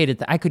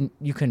sophisticated.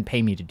 You couldn't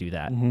pay me to do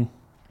that. And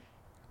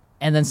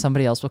then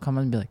somebody else will come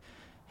in and be like,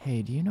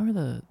 "Hey, do you know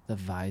where the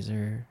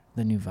visor,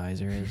 the new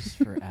visor is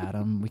for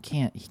Adam?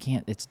 He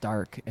can't. It's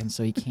dark, and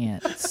so he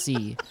can't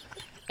see."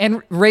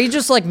 And Ray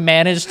just like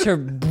managed to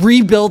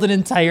rebuild an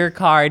entire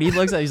car, and he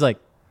looks at it, he's like,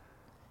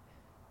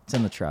 "It's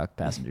in the truck,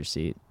 passenger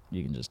seat.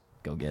 You can just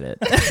go get it."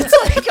 It's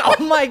like,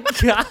 oh my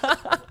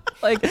God.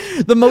 Like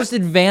the most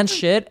advanced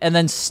shit, and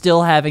then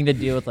still having to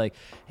deal with like,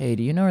 "Hey,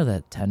 do you know where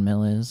that 10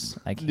 mil is?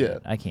 I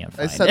can't find it."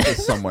 I said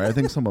this somewhere. I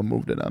think someone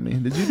moved it on me.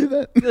 Did you do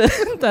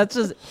that? That's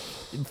just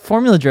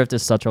Formula Drift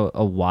is such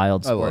a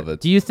wild sport. I love it.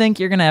 Do you think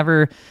you're gonna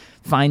ever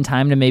find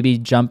time to maybe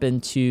jump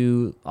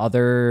into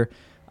other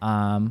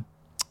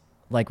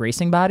like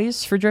racing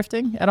bodies for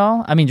drifting at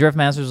all? I mean, Drift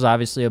Masters is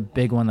obviously a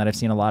big one that I've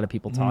seen a lot of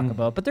people talk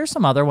about, but there's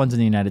some other ones in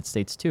the United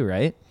States too,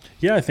 right?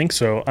 Yeah, I think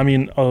so. I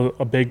mean,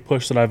 a big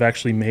push that I've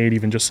actually made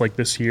even just like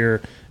this year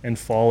and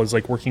fall is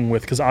like working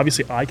with, because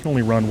obviously I can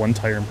only run one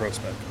tire in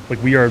ProSpec.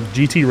 Like we are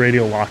GT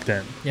radial locked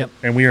in. Yep.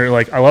 And we are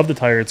like, I love the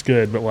tire, it's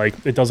good, but like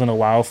it doesn't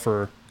allow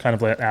for kind of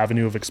that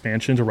avenue of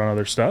expansion to run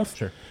other stuff.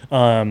 Sure.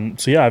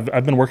 So yeah,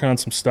 I've been working on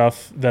some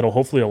stuff that'll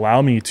hopefully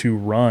allow me to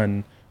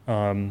run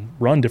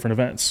different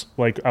events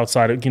like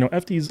outside of,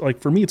 FD's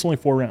like for me, it's only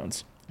 4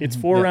 rounds. It's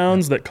 4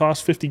 rounds that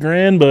cost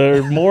 $50,000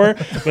 but more,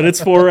 but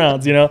it's 4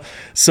 rounds,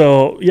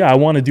 So yeah, I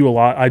want to do a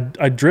lot.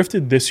 I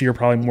drifted this year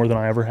probably more than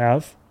I ever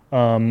have.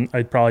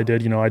 I probably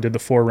did, I did the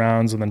 4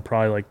 rounds and then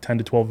probably like 10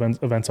 to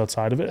 12 events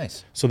outside of it.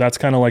 Nice. So that's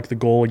kind of like the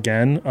goal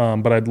again.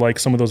 But I'd like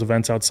some of those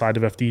events outside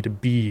of FD to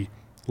be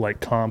like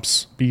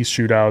comps, be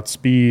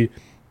shootouts, be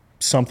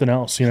something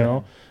else,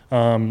 know?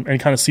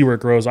 And kind of see where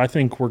it grows. I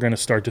think we're going to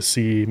start to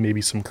see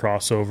maybe some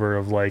crossover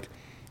of like,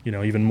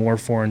 even more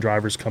foreign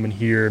drivers coming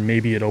here.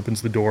 Maybe it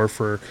opens the door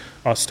for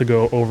us to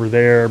go over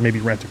there, maybe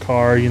rent a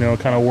car,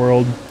 kind of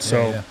world.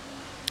 So,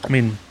 I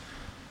mean,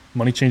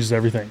 money changes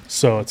everything.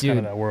 So it's kind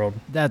of that world.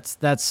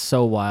 That's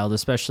so wild,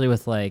 especially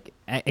with like,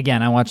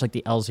 again, I watch like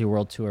the LZ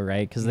World Tour,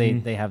 right? Because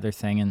they have their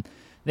thing, and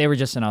they were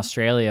just in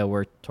Australia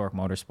where Torque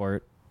Motorsport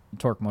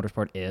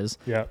is.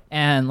 Yeah.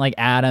 And like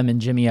Adam and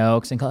Jimmy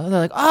Oaks and they're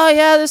like, "Oh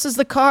yeah, this is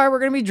the car we're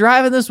going to be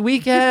driving this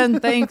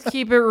weekend. Thanks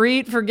Keep It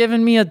Reet for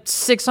giving me a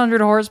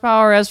 600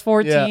 horsepower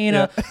S14.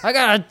 Yeah. I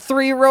got a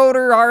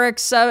 3-rotor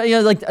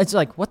RX-7." Like it's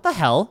like, what the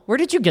hell? Where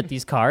did you get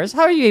these cars?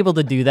 How are you able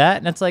to do that?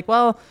 And it's like,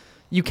 well,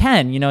 you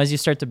can, as you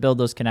start to build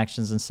those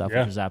connections and stuff,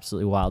 which is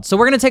absolutely wild. So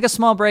we're going to take a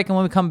small break, and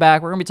when we come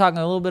back, we're going to be talking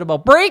a little bit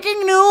about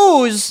breaking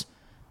news.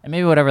 And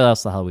maybe whatever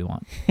else the hell we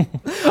want.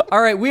 All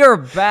right, we are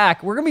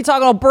back. We're gonna be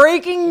talking about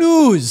breaking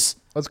news.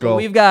 Let's go. So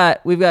we've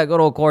got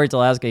good old Cory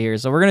Talaska here.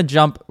 So we're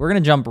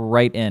gonna jump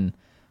right in.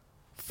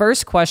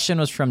 First question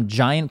was from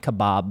Giant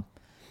Kebab.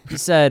 He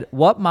said,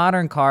 "What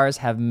modern cars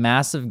have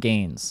massive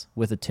gains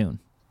with a tune?"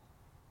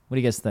 What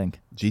do you guys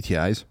think?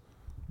 GTIs.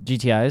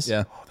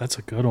 Yeah. Oh, that's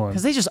a good one.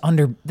 Because they just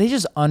power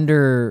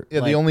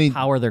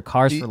their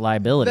cars for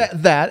liability.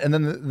 That and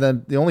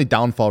then the only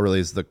downfall really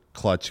is the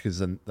clutch, because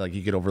then like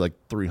you get over like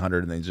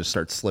 300 and they just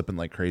start slipping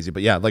like crazy.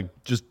 But yeah,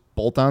 like just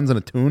bolt-ons and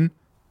a tune,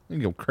 you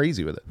can go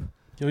crazy with it.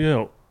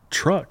 Yo,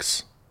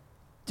 trucks.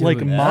 Dude,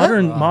 like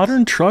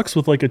modern trucks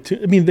with like a tune.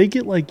 I mean, they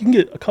get like, you can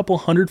get a couple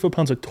 100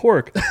 foot-pounds of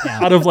torque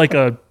out of like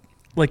a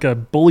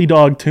bully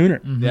dog tuner.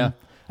 Mm-hmm. Yeah.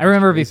 I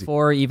remember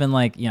before even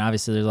like,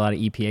 obviously there's a lot of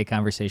EPA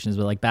conversations,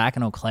 but like back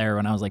in Eau Claire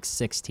when I was like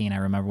 16, I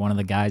remember one of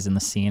the guys in the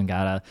scene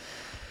got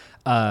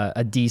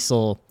a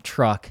diesel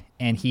truck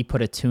and he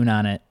put a tune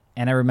on it.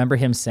 And I remember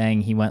him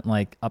saying he went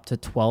like up to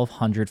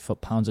 1,200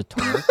 foot-pounds of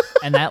torque.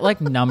 And that like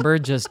number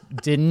just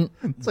didn't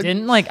I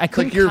couldn't.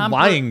 Like you're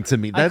lying to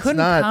me. That's I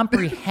couldn't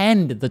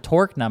comprehend the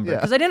torque number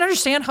because I didn't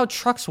understand how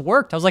trucks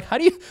worked. I was like, what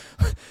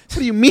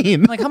do you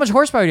mean? Like, how much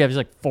horsepower do you have? He's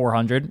like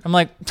 400. I'm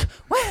like,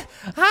 what?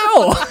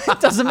 How? It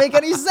doesn't make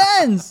any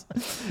sense.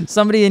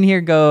 Somebody in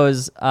here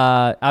goes,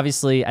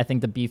 obviously, I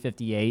think the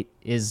B58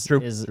 is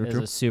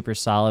a super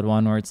solid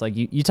one where it's like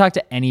you talk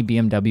to any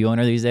BMW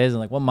owner these days and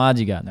like, what mods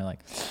you got? And they're like,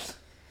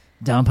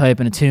 downpipe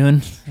and a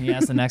tune. And you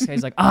ask the next guy,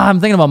 he's like, I'm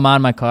thinking about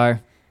modding my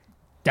car.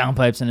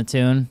 Downpipes and a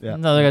tune. Yeah.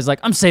 Another guy's like,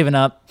 I'm saving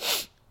up.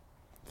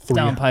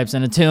 Downpipes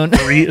and a tune.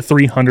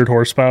 300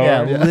 horsepower.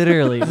 Yeah,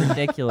 literally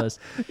ridiculous.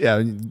 Yeah,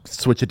 you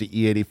switch it to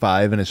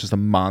E85 and it's just a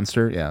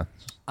monster. Yeah.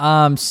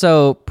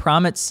 So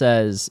Promit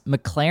says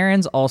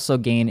McLarens also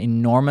gain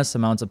enormous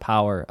amounts of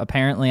power.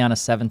 Apparently on a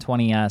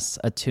 720S,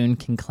 a tune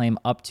can claim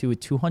up to a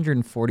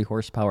 240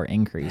 horsepower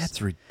increase.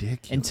 That's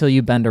ridiculous. Until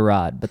you bend a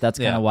rod, but that's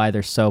kind of why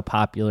they're so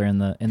popular in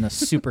the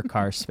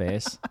supercar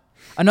space.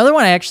 Another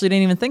one I actually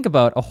didn't even think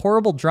about, a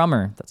horrible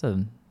drummer.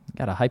 You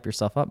gotta hype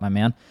yourself up, my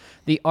man.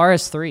 The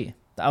RS3.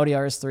 The Audi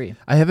RS3.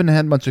 I haven't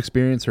had much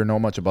experience or know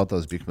much about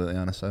those, to be completely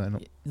honest.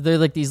 They're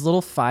like these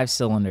little 5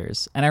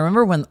 cylinders. And I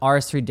remember when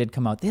RS3 did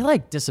come out, they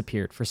like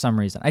disappeared for some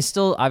reason. I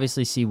still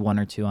obviously see one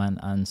or two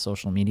on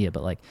social media,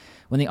 but like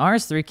when the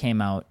RS3 came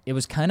out, it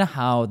was kind of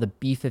how the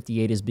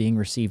B58 is being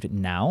received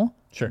now.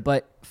 Sure.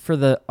 But for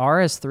the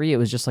RS3, it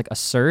was just like a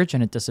surge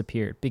and it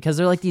disappeared because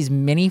they're like these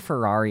mini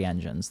Ferrari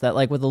engines that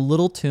like with a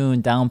little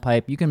tune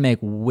downpipe, you can make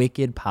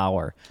wicked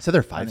power. So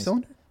they're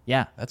 5-cylinder?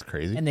 Yeah. That's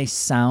crazy. And they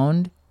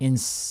sound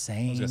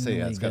insane. I was going to say,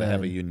 it's got to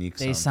have a unique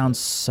sound. They sound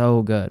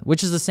so good,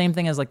 which is the same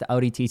thing as like the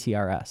Audi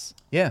TTRS.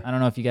 Yeah. I don't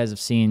know if you guys have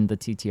seen the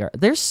TTR.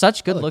 They're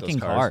such good looking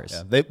cars.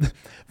 Yeah. They,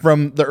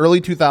 from the early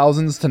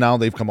 2000s to now,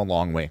 they've come a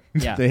long way.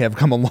 Yeah. They have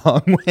come a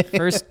long way.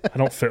 First, I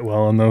don't fit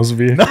well in those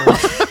vehicles.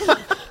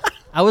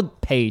 I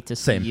would pay to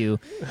see you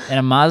in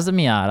a Mazda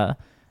Miata,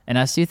 an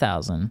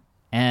S2000,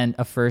 and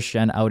a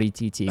first-gen Audi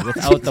TT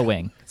without the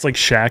wing. It's like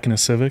Shaq in a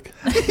Civic.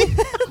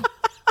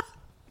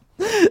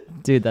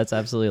 Dude, that's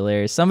absolutely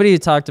hilarious. Somebody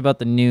talked about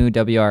the new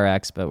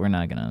WRX, but we're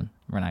not gonna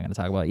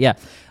talk about it. Yeah,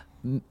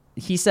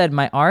 he said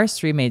my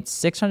RS3 made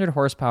 600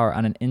 horsepower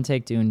on an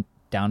intake dune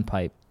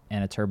downpipe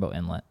and a turbo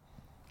inlet.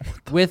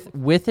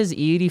 With his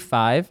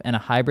E85 and a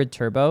hybrid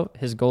turbo,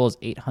 his goal is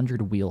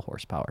 800 wheel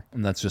horsepower.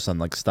 And that's just on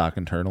like stock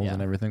internals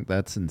and everything.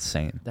 That's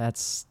insane.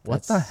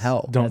 What the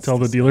hell? Don't tell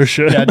the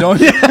dealership. Yeah,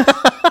 don't.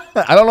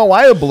 I don't know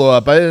why it blew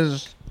up.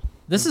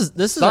 This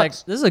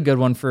is a good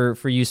one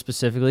for you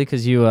specifically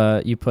because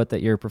you put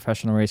that you're a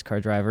professional race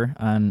car driver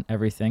on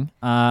everything.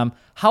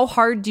 How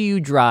hard do you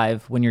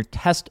drive when you're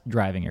test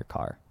driving your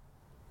car?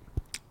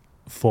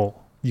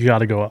 Full. You got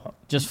to go out.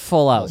 Just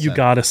full out. You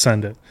got to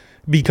send it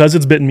because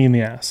it's bitten me in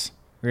the ass.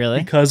 Really?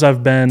 Because I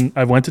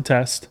went to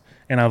test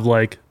and I've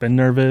like been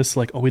nervous.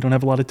 Like, oh, we don't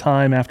have a lot of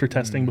time after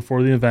testing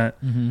before the event.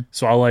 Mm-hmm.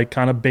 So I'll like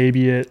kind of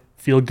baby it,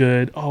 feel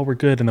good. Oh, we're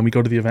good. And then we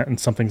go to the event and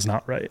something's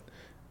not right.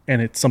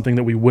 And it's something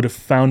that we would have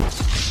found.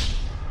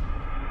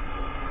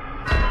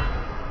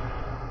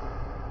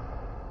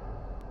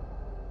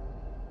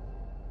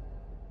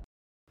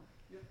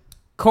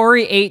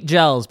 Cory ate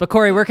gels. But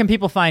Cory, where can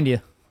people find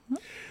you?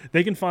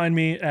 They can find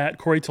me at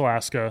Cory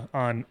Talaska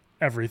on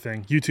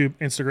everything. YouTube,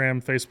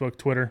 Instagram, Facebook,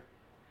 Twitter.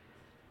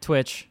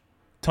 Twitch.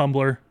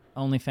 Tumblr.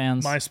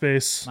 OnlyFans.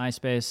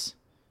 MySpace.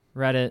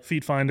 Reddit.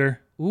 Feet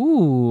Finder.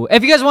 Ooh.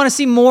 If you guys want to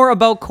see more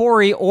about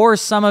Cory or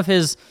some of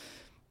his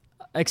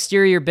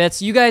exterior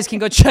bits, you guys can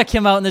go check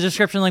him out in the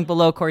description link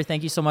below. Cory,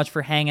 thank you so much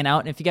for hanging out.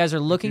 And if you guys are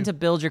looking to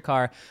build your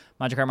car,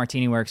 Magic Kart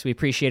Martini Works, we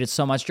appreciate it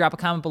so much. Drop a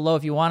comment below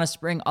if you want us to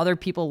bring other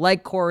people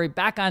like Cory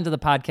back onto the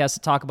podcast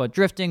to talk about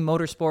drifting,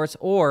 motorsports,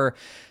 or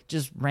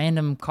just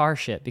random car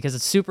shit because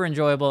it's super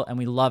enjoyable and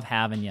we love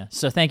having you.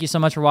 So thank you so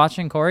much for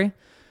watching, Cory.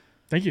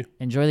 Thank you.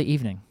 Enjoy the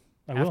evening,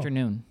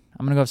 afternoon.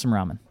 I'm going to go have some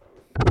ramen.